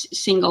was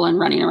single and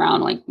running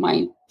around like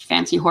my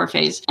fancy whore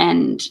phase.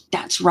 And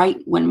that's right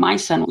when my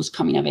son was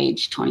coming of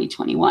age,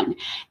 2021.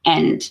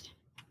 And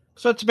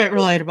so it's a bit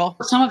relatable.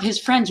 Some of his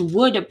friends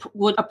would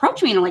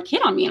approach me and like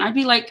hit on me. And I'd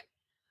be like,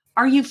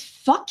 are you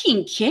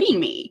fucking kidding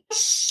me? My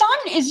son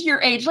is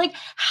your age. Like,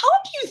 how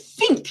do you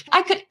think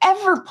I could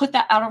ever put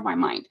that out of my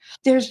mind?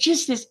 There's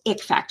just this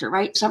ick factor,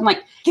 right? So I'm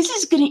like, this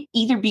is going to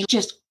either be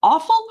just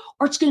awful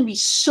or it's going to be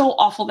so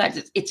awful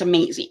that it's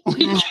amazing.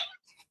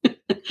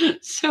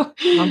 So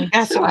I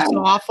guess it was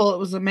so awful. It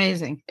was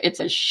amazing. It's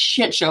a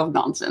shit show of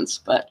nonsense,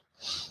 but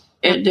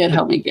it did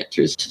help me get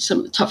through some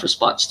of the tougher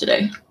spots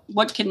today.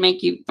 What can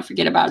make you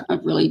forget about a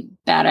really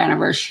sad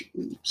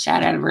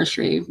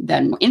anniversary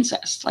than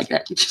incest? Like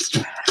that just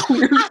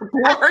clears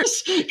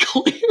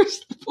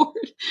the board.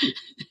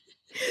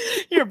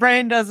 Your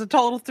brain does a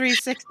total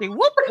 360.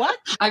 Whoop, what?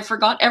 I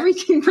forgot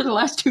everything for the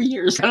last 2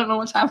 years. I don't know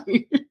what's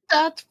happening.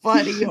 That's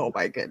funny. Oh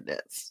my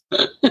goodness.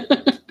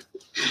 The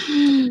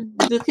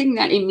thing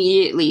that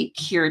immediately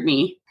cured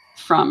me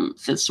from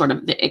the sort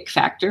of the ick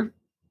factor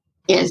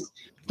is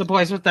the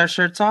boys with their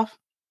shirts off.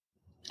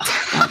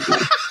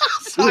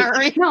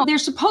 Sorry. No, they're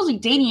supposedly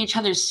dating each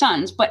other's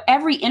sons, but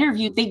every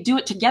interview they do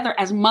it together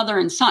as mother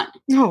and son.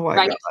 Oh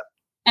my God.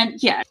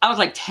 And yeah, I was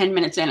like 10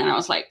 minutes in and I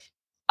was like,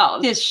 oh,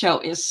 this show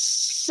is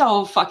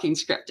so fucking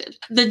scripted.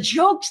 The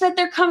jokes that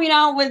they're coming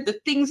out with,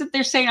 the things that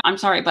they're saying, I'm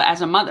sorry, but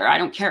as a mother, I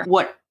don't care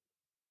what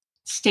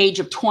stage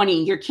of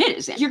 20 your kid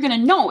is in. You're going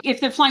to know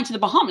if they're flying to the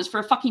Bahamas for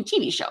a fucking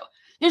TV show.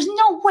 There's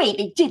no way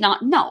they did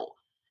not know.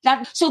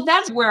 So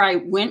that's where I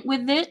went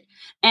with it.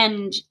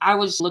 And I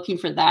was looking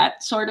for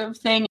that sort of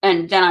thing.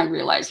 And then I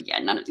realized, yeah,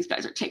 none of these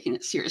guys are taking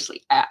it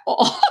seriously at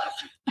all.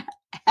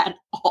 At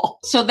all.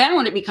 So then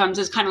when it becomes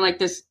this kind of like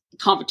this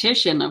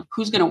competition of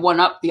who's going to one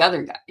up the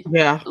other guy.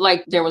 Yeah.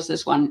 Like there was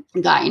this one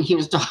guy and he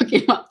was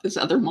talking about this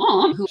other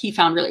mom who he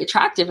found really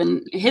attractive.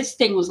 And his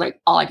thing was like,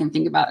 all I can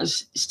think about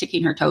is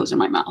sticking her toes in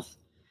my mouth.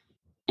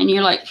 And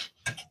you're like,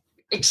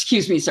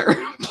 excuse me, sir,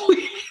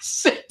 please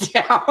sit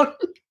down.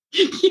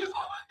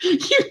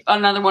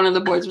 Another one of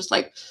the boys was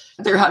like,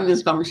 they're having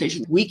this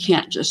conversation. We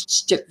can't just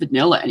stick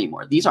vanilla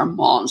anymore. These are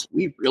moms.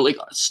 We really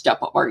got to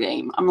step up our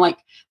game. I'm like,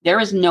 there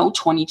is no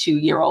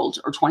 22-year-old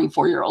or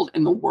 24-year-old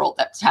in the world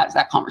that has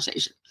that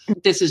conversation.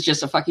 This is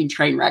just a fucking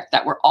train wreck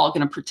that we're all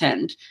going to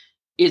pretend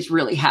is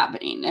really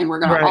happening. And we're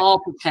going to all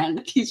pretend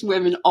that these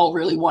women all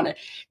really want to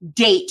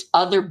date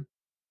other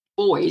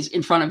boys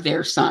in front of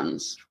their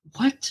sons.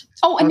 What?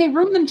 Oh, and they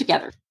room them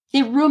together.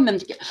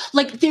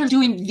 Like they're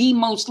doing the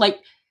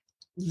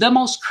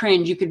most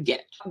cringe you could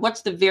get.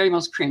 What's the very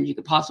most cringe you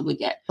could possibly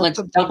get?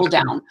 Let's double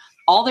down.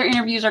 All their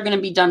interviews are going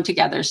to be done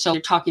together. So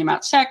they're talking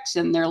about sex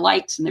and their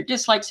likes and their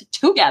dislikes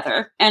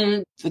together.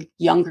 And the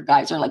younger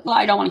guys are like, well,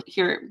 I don't want to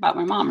hear about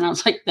my mom. And I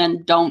was like,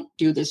 then don't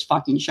do this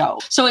fucking show.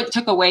 So it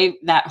took away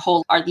that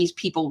whole, are these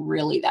people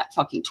really that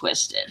fucking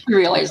twisted? You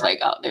realize like,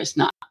 oh, there's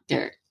not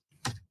there.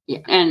 Yeah.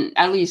 And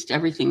at least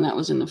everything that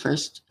was in the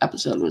first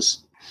episode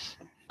was,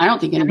 I don't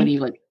think anybody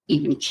like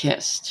even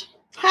kissed.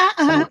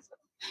 So,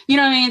 you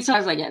know what I mean? So I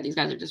was like, yeah, these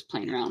guys are just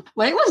playing around.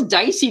 Well, it was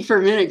dicey for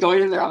a minute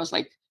going in there. I was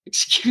like,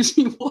 excuse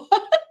me,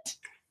 what?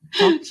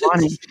 That's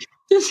funny.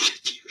 This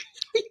could be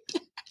really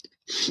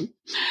bad.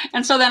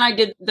 And so then I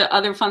did the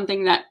other fun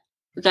thing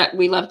that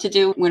we love to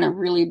do when a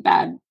really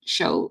bad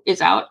show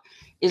is out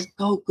is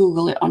go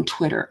Google it on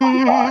Twitter.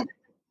 Oh, God.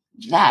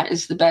 That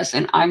is the best.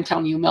 And I'm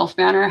telling you, MILF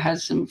Manor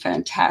has some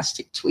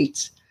fantastic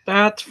tweets.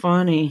 That's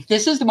funny.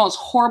 This is the most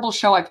horrible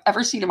show I've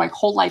ever seen in my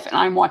whole life. And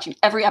I'm watching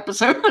every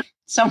episode.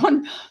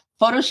 Someone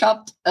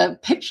photoshopped a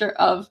picture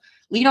of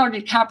Leonardo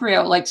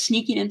DiCaprio like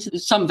sneaking into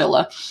some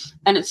villa,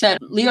 and it said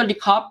Leonardo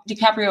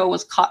DiCaprio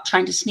was caught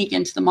trying to sneak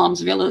into the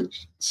mom's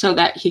village so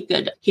that he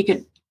could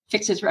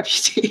fix his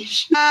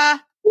reputation.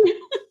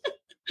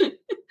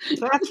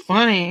 That's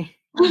funny.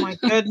 Oh my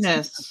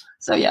goodness.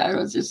 So yeah, I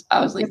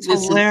was like, it's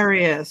this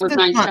hilarious. It was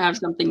nice to have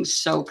something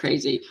so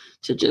crazy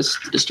to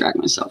just distract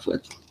myself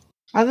with.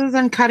 Other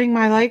than cutting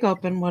my leg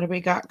open, what do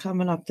we got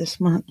coming up this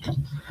month?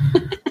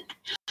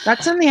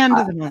 That's in the end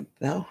of the month,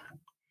 though.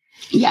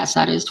 Yes,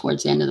 that is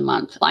towards the end of the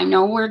month. I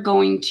know we're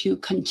going to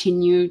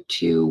continue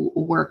to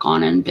work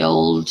on and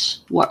build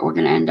what we're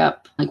going to end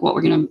up, like what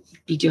we're going to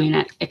be doing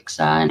at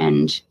ICSA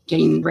and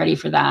getting ready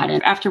for that.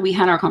 And after we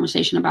had our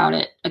conversation about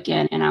it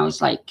again, and I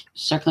was like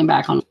circling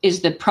back on,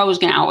 is the pros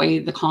going to outweigh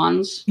the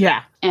cons?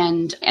 Yeah.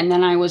 And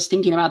then I was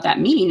thinking about that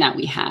meeting that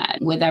we had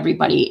with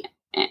everybody.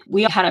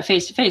 We had a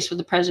face-to-face with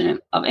the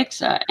president of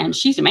ICSA, and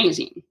she's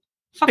amazing.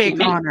 Big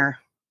amazing. Honor.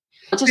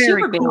 It's a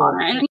super big honor.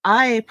 And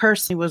I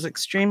personally was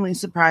extremely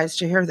surprised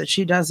to hear that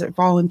she does it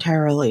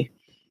voluntarily.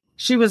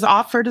 She was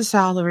offered a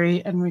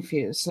salary and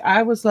refused.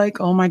 I was like,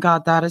 oh my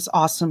God, that is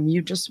awesome.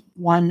 You just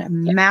won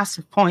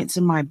massive points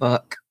in my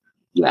book.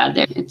 Yeah,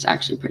 it's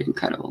actually pretty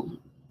incredible.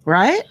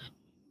 Right?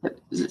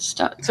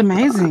 It's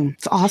amazing.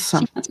 It's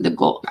awesome. The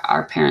goal,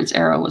 our parents'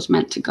 era was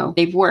meant to go.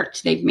 They've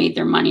worked. They've made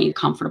their money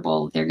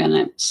comfortable. They're going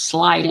to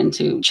slide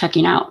into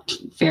checking out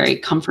very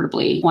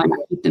comfortably. Why not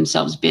keep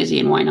themselves busy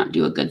and why not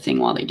do a good thing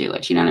while they do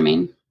it? You know what I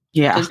mean?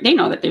 Yeah. Because they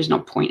know that there's no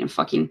point in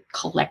fucking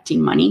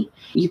collecting money.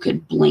 You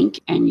could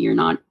blink and you're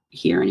not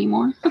here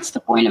anymore. What's the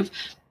point of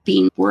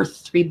being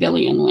worth $3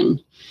 billion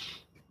when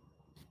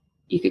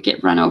you could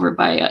get run over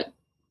by a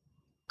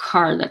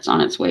car that's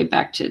on its way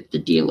back to the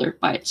dealer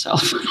by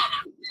itself?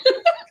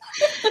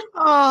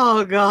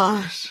 Oh,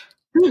 gosh.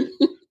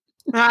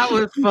 That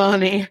was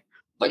funny.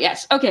 But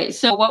yes. Okay.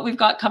 So what we've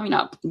got coming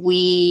up,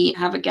 we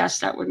have a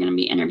guest that we're going to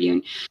be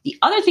interviewing. The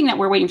other thing that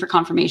we're waiting for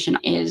confirmation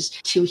is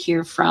to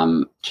hear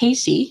from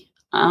Casey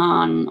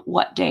on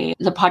what day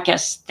the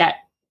podcast that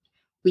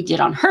we did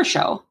on her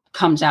show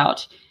comes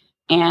out.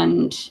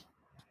 And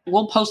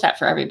we'll post that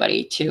for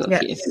everybody too,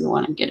 if you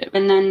want to get it.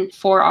 And then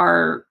for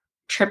our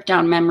trip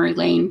down memory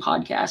lane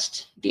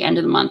podcast, the end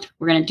of the month,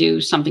 we're going to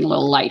do something a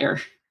little lighter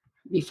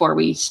before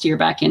we steer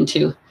back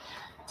into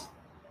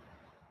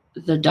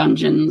the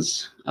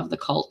dungeons of the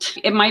cult.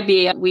 It might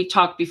be, we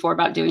talked before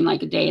about doing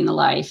like a day in the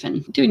life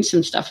and doing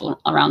some stuff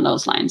around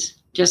those lines.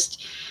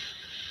 Just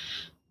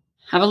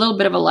have a little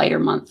bit of a lighter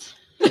month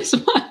this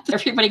month.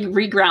 Everybody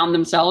reground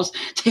themselves,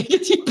 take a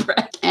deep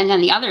breath. And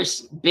then the other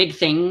big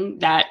thing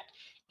that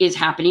is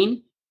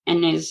happening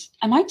and is,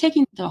 am I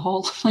taking the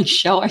whole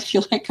show? I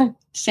feel like I'm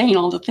saying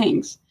all the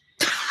things.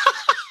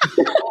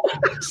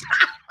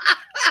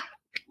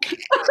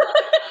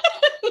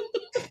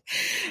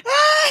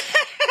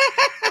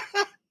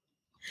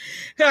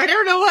 I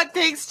don't know what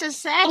things to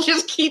say. I'll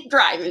just keep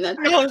driving. That's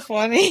so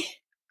funny.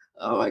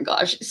 Oh my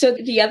gosh. So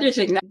the other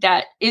thing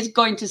that is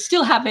going to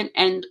still happen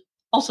and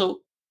also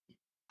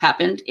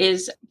happened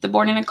is the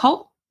Born in a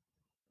Cult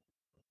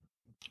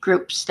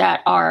groups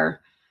that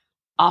are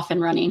off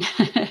and running.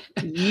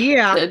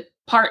 Yeah. The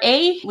part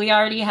A, we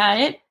already had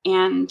it.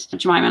 And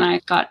Jemima and I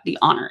got the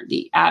honor,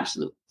 the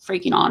absolute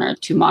freaking honor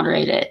to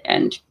moderate it.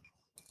 And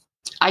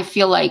I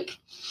feel like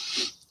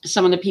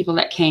some of the people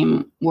that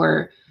came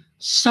were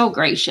so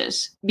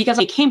gracious because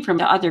they came from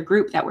the other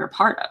group that we're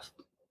part of.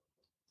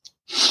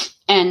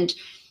 And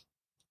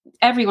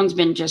everyone's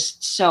been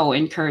just so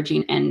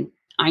encouraging. And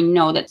I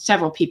know that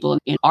several people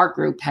in our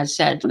group has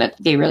said that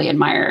they really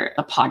admire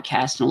the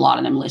podcast, and a lot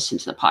of them listen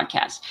to the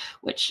podcast,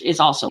 which is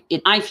also,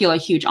 I feel a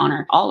huge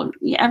honor.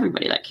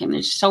 Everybody that came,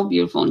 they're just so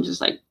beautiful and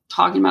just like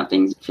talking about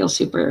things. I feel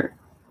super,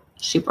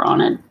 super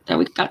honored that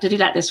we got to do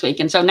that this week.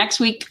 And so next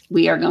week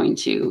we are going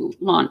to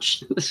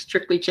launch the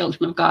Strictly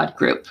Children of God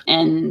group.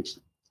 And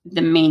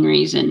the main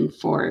reason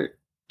for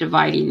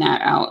dividing that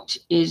out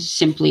is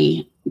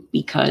simply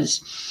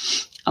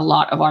because a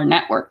lot of our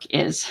network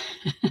is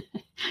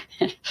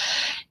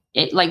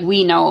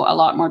we know a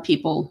lot more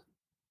people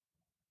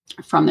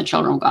from the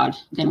Children of God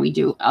than we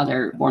do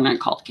other born in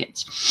cult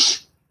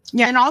kids.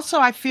 Yeah. And also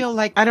I feel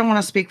like, I don't want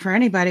to speak for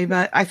anybody,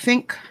 but I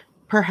think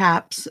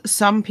perhaps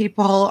some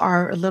people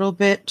are a little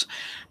bit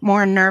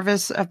more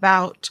nervous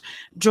about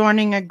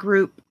joining a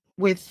group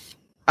with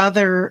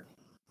other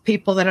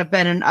people that have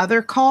been in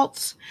other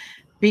cults,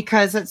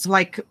 because it's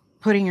like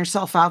putting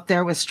yourself out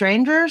there with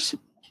strangers.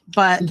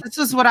 But this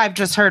is what I've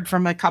just heard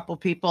from a couple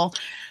people,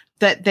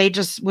 that they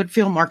just would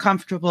feel more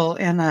comfortable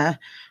in a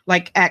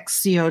like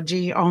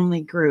ex-COG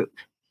only group.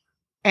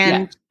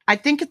 And I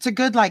think it's a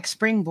good like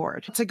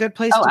springboard. It's a good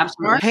place to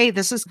start. Hey,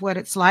 this is what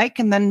it's like.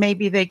 And then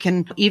maybe they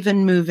can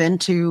even move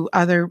into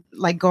other,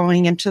 like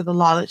going into the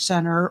Lawless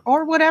Center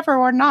or whatever,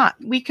 or not.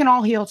 We can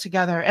all heal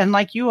together. And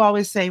like you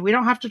always say, we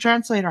don't have to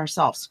translate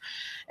ourselves.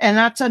 And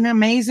that's an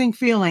amazing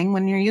feeling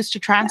when you're used to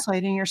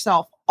translating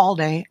yourself all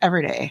day,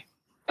 every day.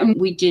 And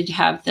we did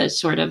have the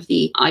sort of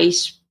the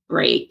ice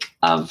break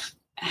of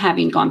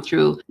having gone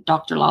through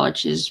Dr.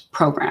 Lalich's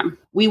program.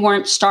 We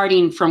weren't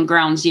starting from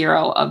ground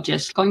zero of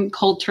just going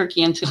cold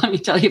turkey into, let me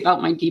tell you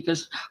about my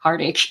deepest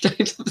heartache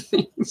types of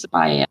things,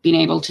 by being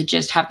able to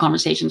just have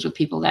conversations with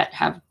people that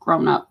have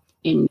grown up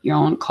in your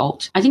own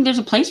cult. I think there's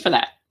a place for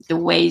that. The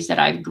ways that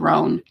I've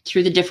grown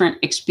through the different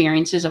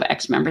experiences of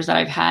ex-members that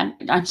I've had.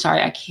 I'm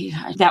sorry,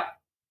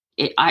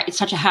 it's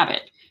such a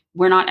habit.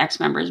 We're not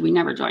ex-members. We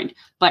never joined.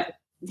 But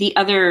the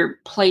other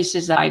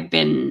places that I've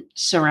been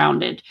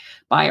surrounded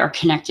by are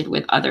connected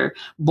with other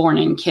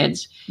born-in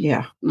kids.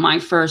 Yeah. My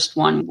first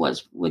one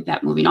was with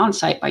that Moving On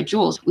site by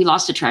Jules. We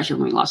lost a treasure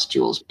when we lost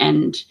Jules.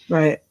 And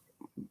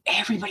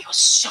everybody was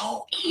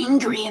so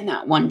angry in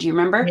that one. Do you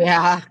remember?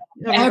 Yeah.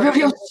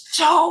 Everybody was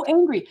so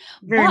angry.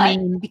 Very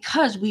mean.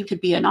 Because we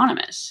could be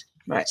anonymous.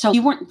 Right. So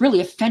you weren't really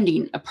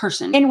offending a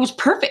person. And it was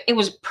perfect. It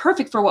was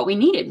perfect for what we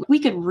needed. We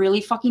could really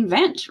fucking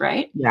vent,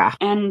 right? Yeah.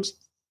 And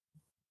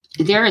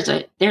there's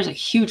a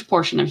huge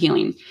portion of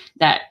healing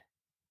that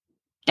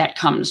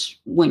comes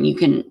when you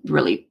can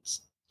really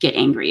get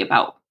angry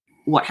about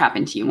what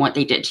happened to you and what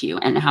they did to you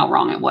and how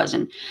wrong it was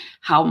and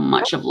how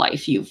much of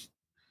life you've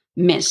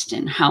missed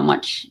and how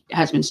much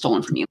has been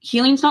stolen from you.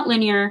 Healing's not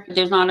linear.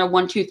 There's not a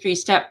 1, 2, 3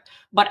 step,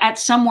 but at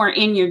somewhere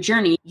in your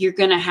journey, you're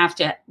going to have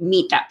to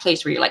meet that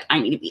place where you're like, I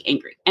need to be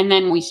angry. And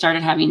then we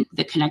started having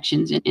the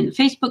connections in the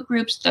Facebook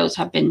groups. Those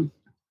have been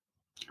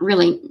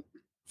really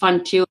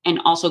fun too. And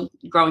also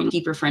growing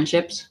deeper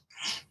friendships.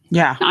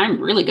 Yeah. I'm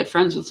really good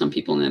friends with some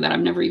people in there that I've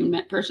never even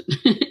met in person.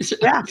 So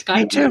yeah, it's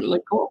kind of really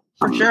cool.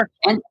 For sure.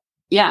 And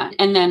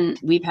then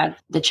we've had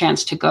the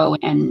chance to go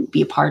and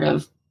be a part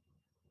of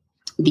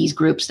these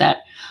groups that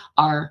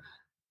are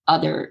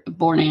other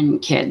born-in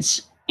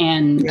kids.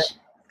 And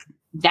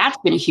that's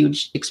been a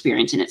huge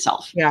experience in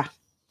itself. Yeah,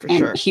 for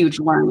sure. Huge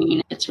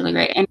learning. It's really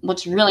great. And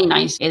what's really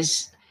nice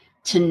is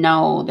to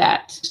know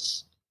that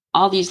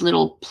all these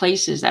little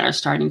places that are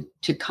starting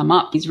to come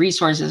up, these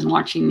resources, and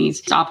watching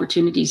these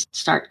opportunities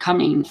start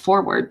coming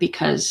forward,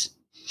 because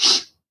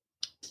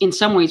in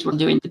some ways we're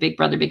doing the big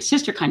brother, big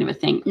sister kind of a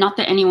thing. Not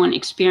that anyone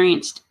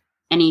experienced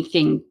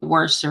anything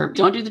worse or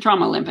don't do the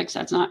trauma Olympics.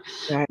 That's not.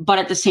 Right. But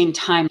at the same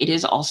time, it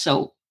is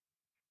also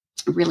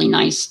really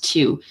nice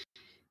to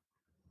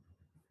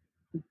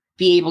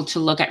be able to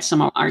look at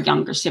some of our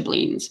younger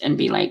siblings and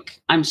be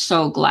like, I'm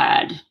so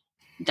glad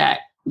that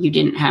you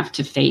didn't have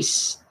to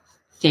face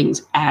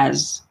things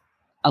as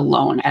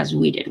alone as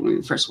we did when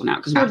we first went out,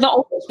 because we were the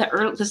oldest,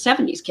 the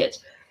 70s kids.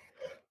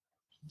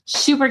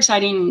 Super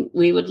exciting.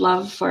 We would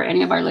love for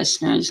any of our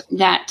listeners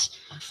that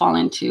fall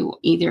into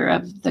either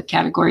of the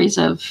categories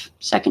of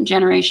second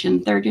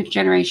generation, third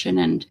generation,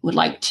 and would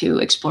like to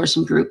explore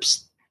some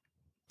groups.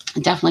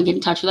 Definitely get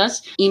in touch with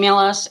us. Email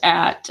us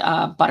at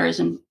butterflies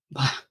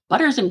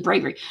and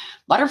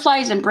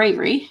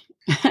bravery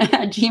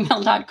at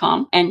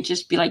gmail.com, and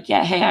just be like,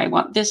 yeah, hey, I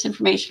want this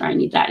information, or I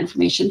need that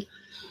information.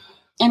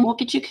 And we'll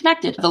get you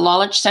connected. The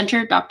Lalich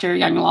Center, Dr.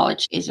 Janja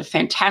Lalich, is a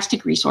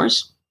fantastic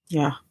resource.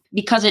 Yeah.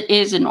 Because it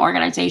is an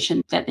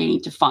organization that they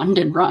need to fund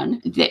and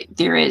run.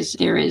 There is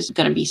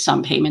going to be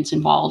some payments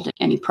involved.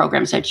 Any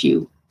programs that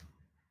you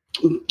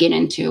get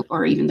into,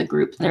 or even the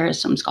group. There is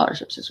some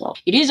scholarships as well.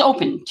 It is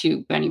open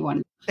to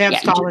anyone. They have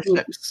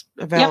scholarships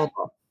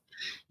available.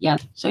 Yeah.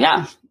 So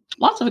yeah,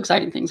 lots of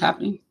exciting things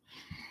happening.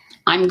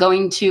 I'm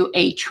going to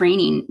a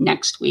training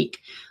next week,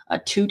 a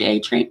 2-day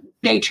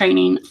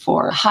training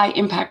for high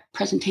impact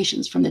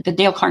presentations from the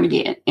Dale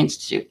Carnegie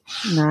Institute.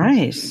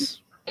 Nice.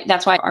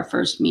 That's why our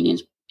first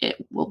meetings, it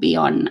will be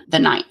on the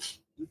 9th,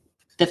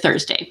 the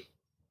Thursday.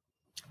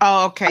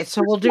 Oh, okay.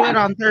 So we'll do it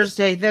on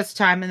Thursday this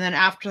time, and then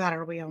after that,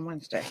 it'll be on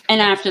Wednesday. And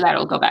after that,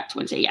 it'll go back to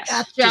Wednesday. Yes.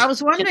 Gotcha. I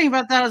was wondering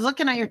about that. I was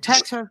looking at your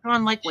text. I was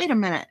going like, wait a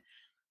minute.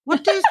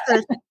 What day is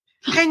this?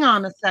 Hang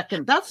on a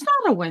second. That's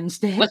not a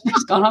Wednesday. What's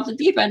gone off the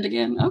deep end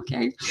again?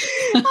 Okay.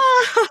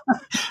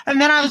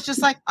 And then I was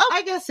just like, oh,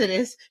 I guess it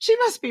is. She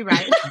must be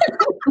right.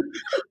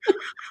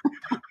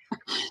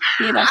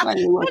 Yeah, that's why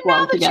we work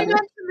well together. You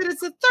mentioned that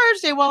it's a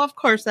Thursday. Well, of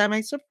course, that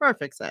makes a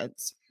perfect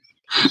sense.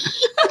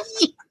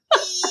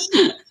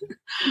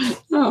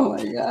 Oh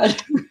my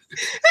God.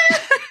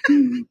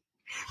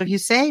 If you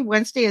say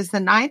Wednesday is the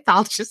 9th,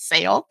 I'll just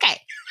say,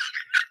 okay.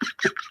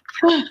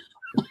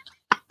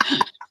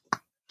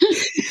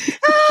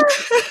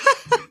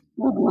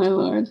 Oh my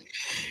Lord.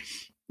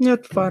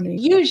 That's funny.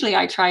 Usually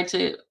I try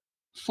to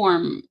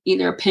form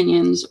either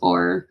opinions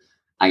or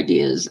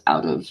ideas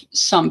out of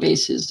some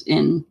basis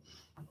in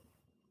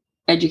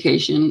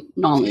education,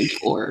 knowledge,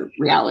 or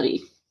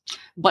reality.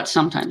 But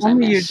sometimes I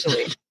miss.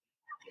 Usually.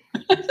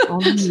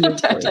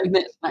 Sometimes I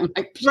miss.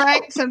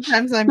 Right.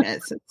 Sometimes I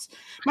miss.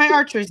 My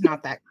archery's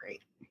not that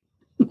great.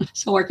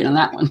 Still working on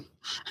that one.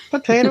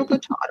 Potato.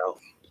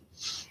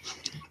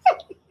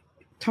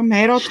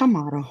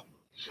 Tomato.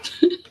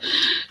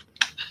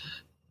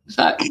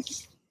 So,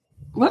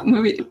 what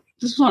movie?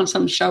 This was on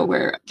some show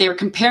where they were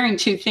comparing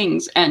two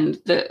things, and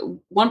the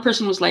one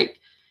person was like,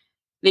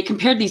 they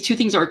compared these two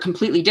things that were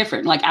completely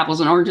different, like apples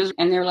and oranges,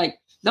 and they're like,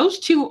 those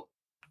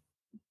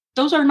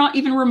are not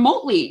even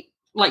remotely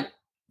like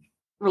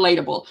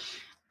relatable.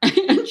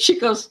 And she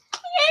goes,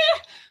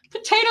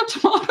 potato,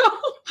 tomato.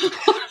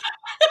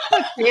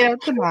 Potato,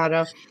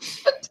 tomato.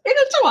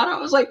 Potato, tomato. I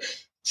was like,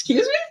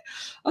 excuse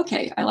me?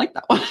 Okay, I like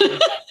that one.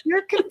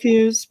 You're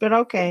confused, but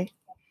okay.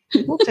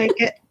 We'll take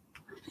it.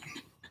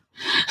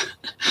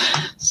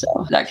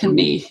 So that can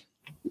be,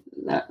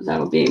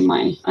 that'll be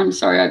my, I'm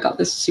sorry, I got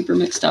this super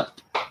mixed up.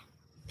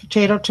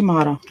 Potato,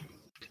 tomato.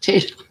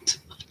 Potato.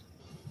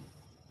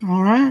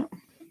 All right.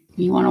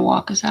 You want to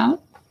walk us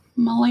out,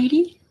 my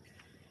lady?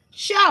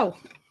 Show.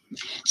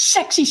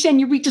 Sexy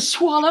Senorita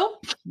Swallow.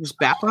 Who's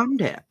back on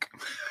deck.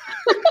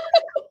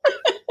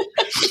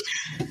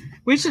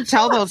 We should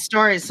tell those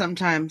stories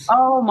sometimes.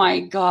 Oh my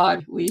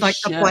God. We like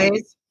should. The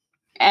plays.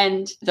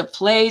 And the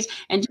plays.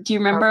 And do you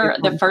remember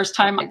the first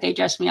time they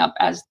dressed me up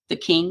as the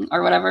king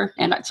or whatever?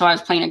 And so I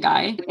was playing a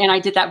guy and I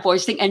did that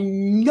voice thing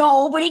and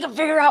nobody could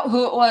figure out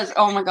who it was.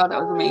 Oh my God,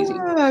 that was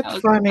amazing. That's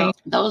funny.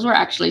 Those were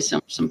actually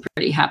some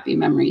pretty happy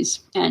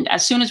memories. And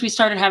as soon as we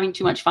started having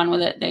too much fun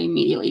with it, they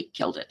immediately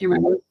killed it. Do you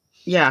remember?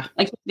 Yeah.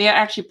 Like they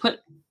actually put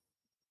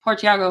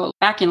Portiago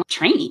back in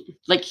training.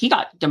 Like he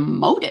got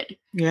demoted.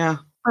 Yeah.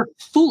 For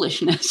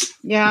foolishness.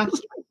 Yeah.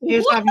 He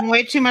was having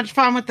way too much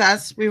fun with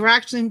us. We were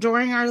actually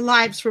enjoying our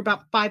lives for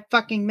about 5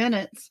 fucking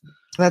minutes.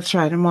 That's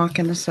right. I'm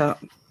walking this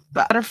up.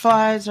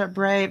 Butterflies are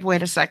brave.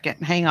 Wait a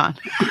second. Hang on.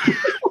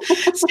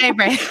 Stay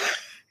brave.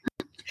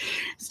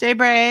 Stay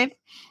brave.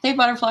 Stay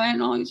butterfly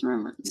and always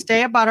remember.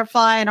 Stay a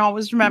butterfly and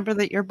always remember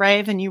that you're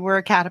brave and you were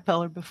a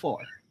caterpillar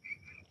before.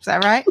 Is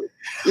that right?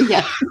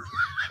 Yeah.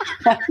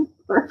 That's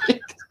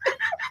perfect.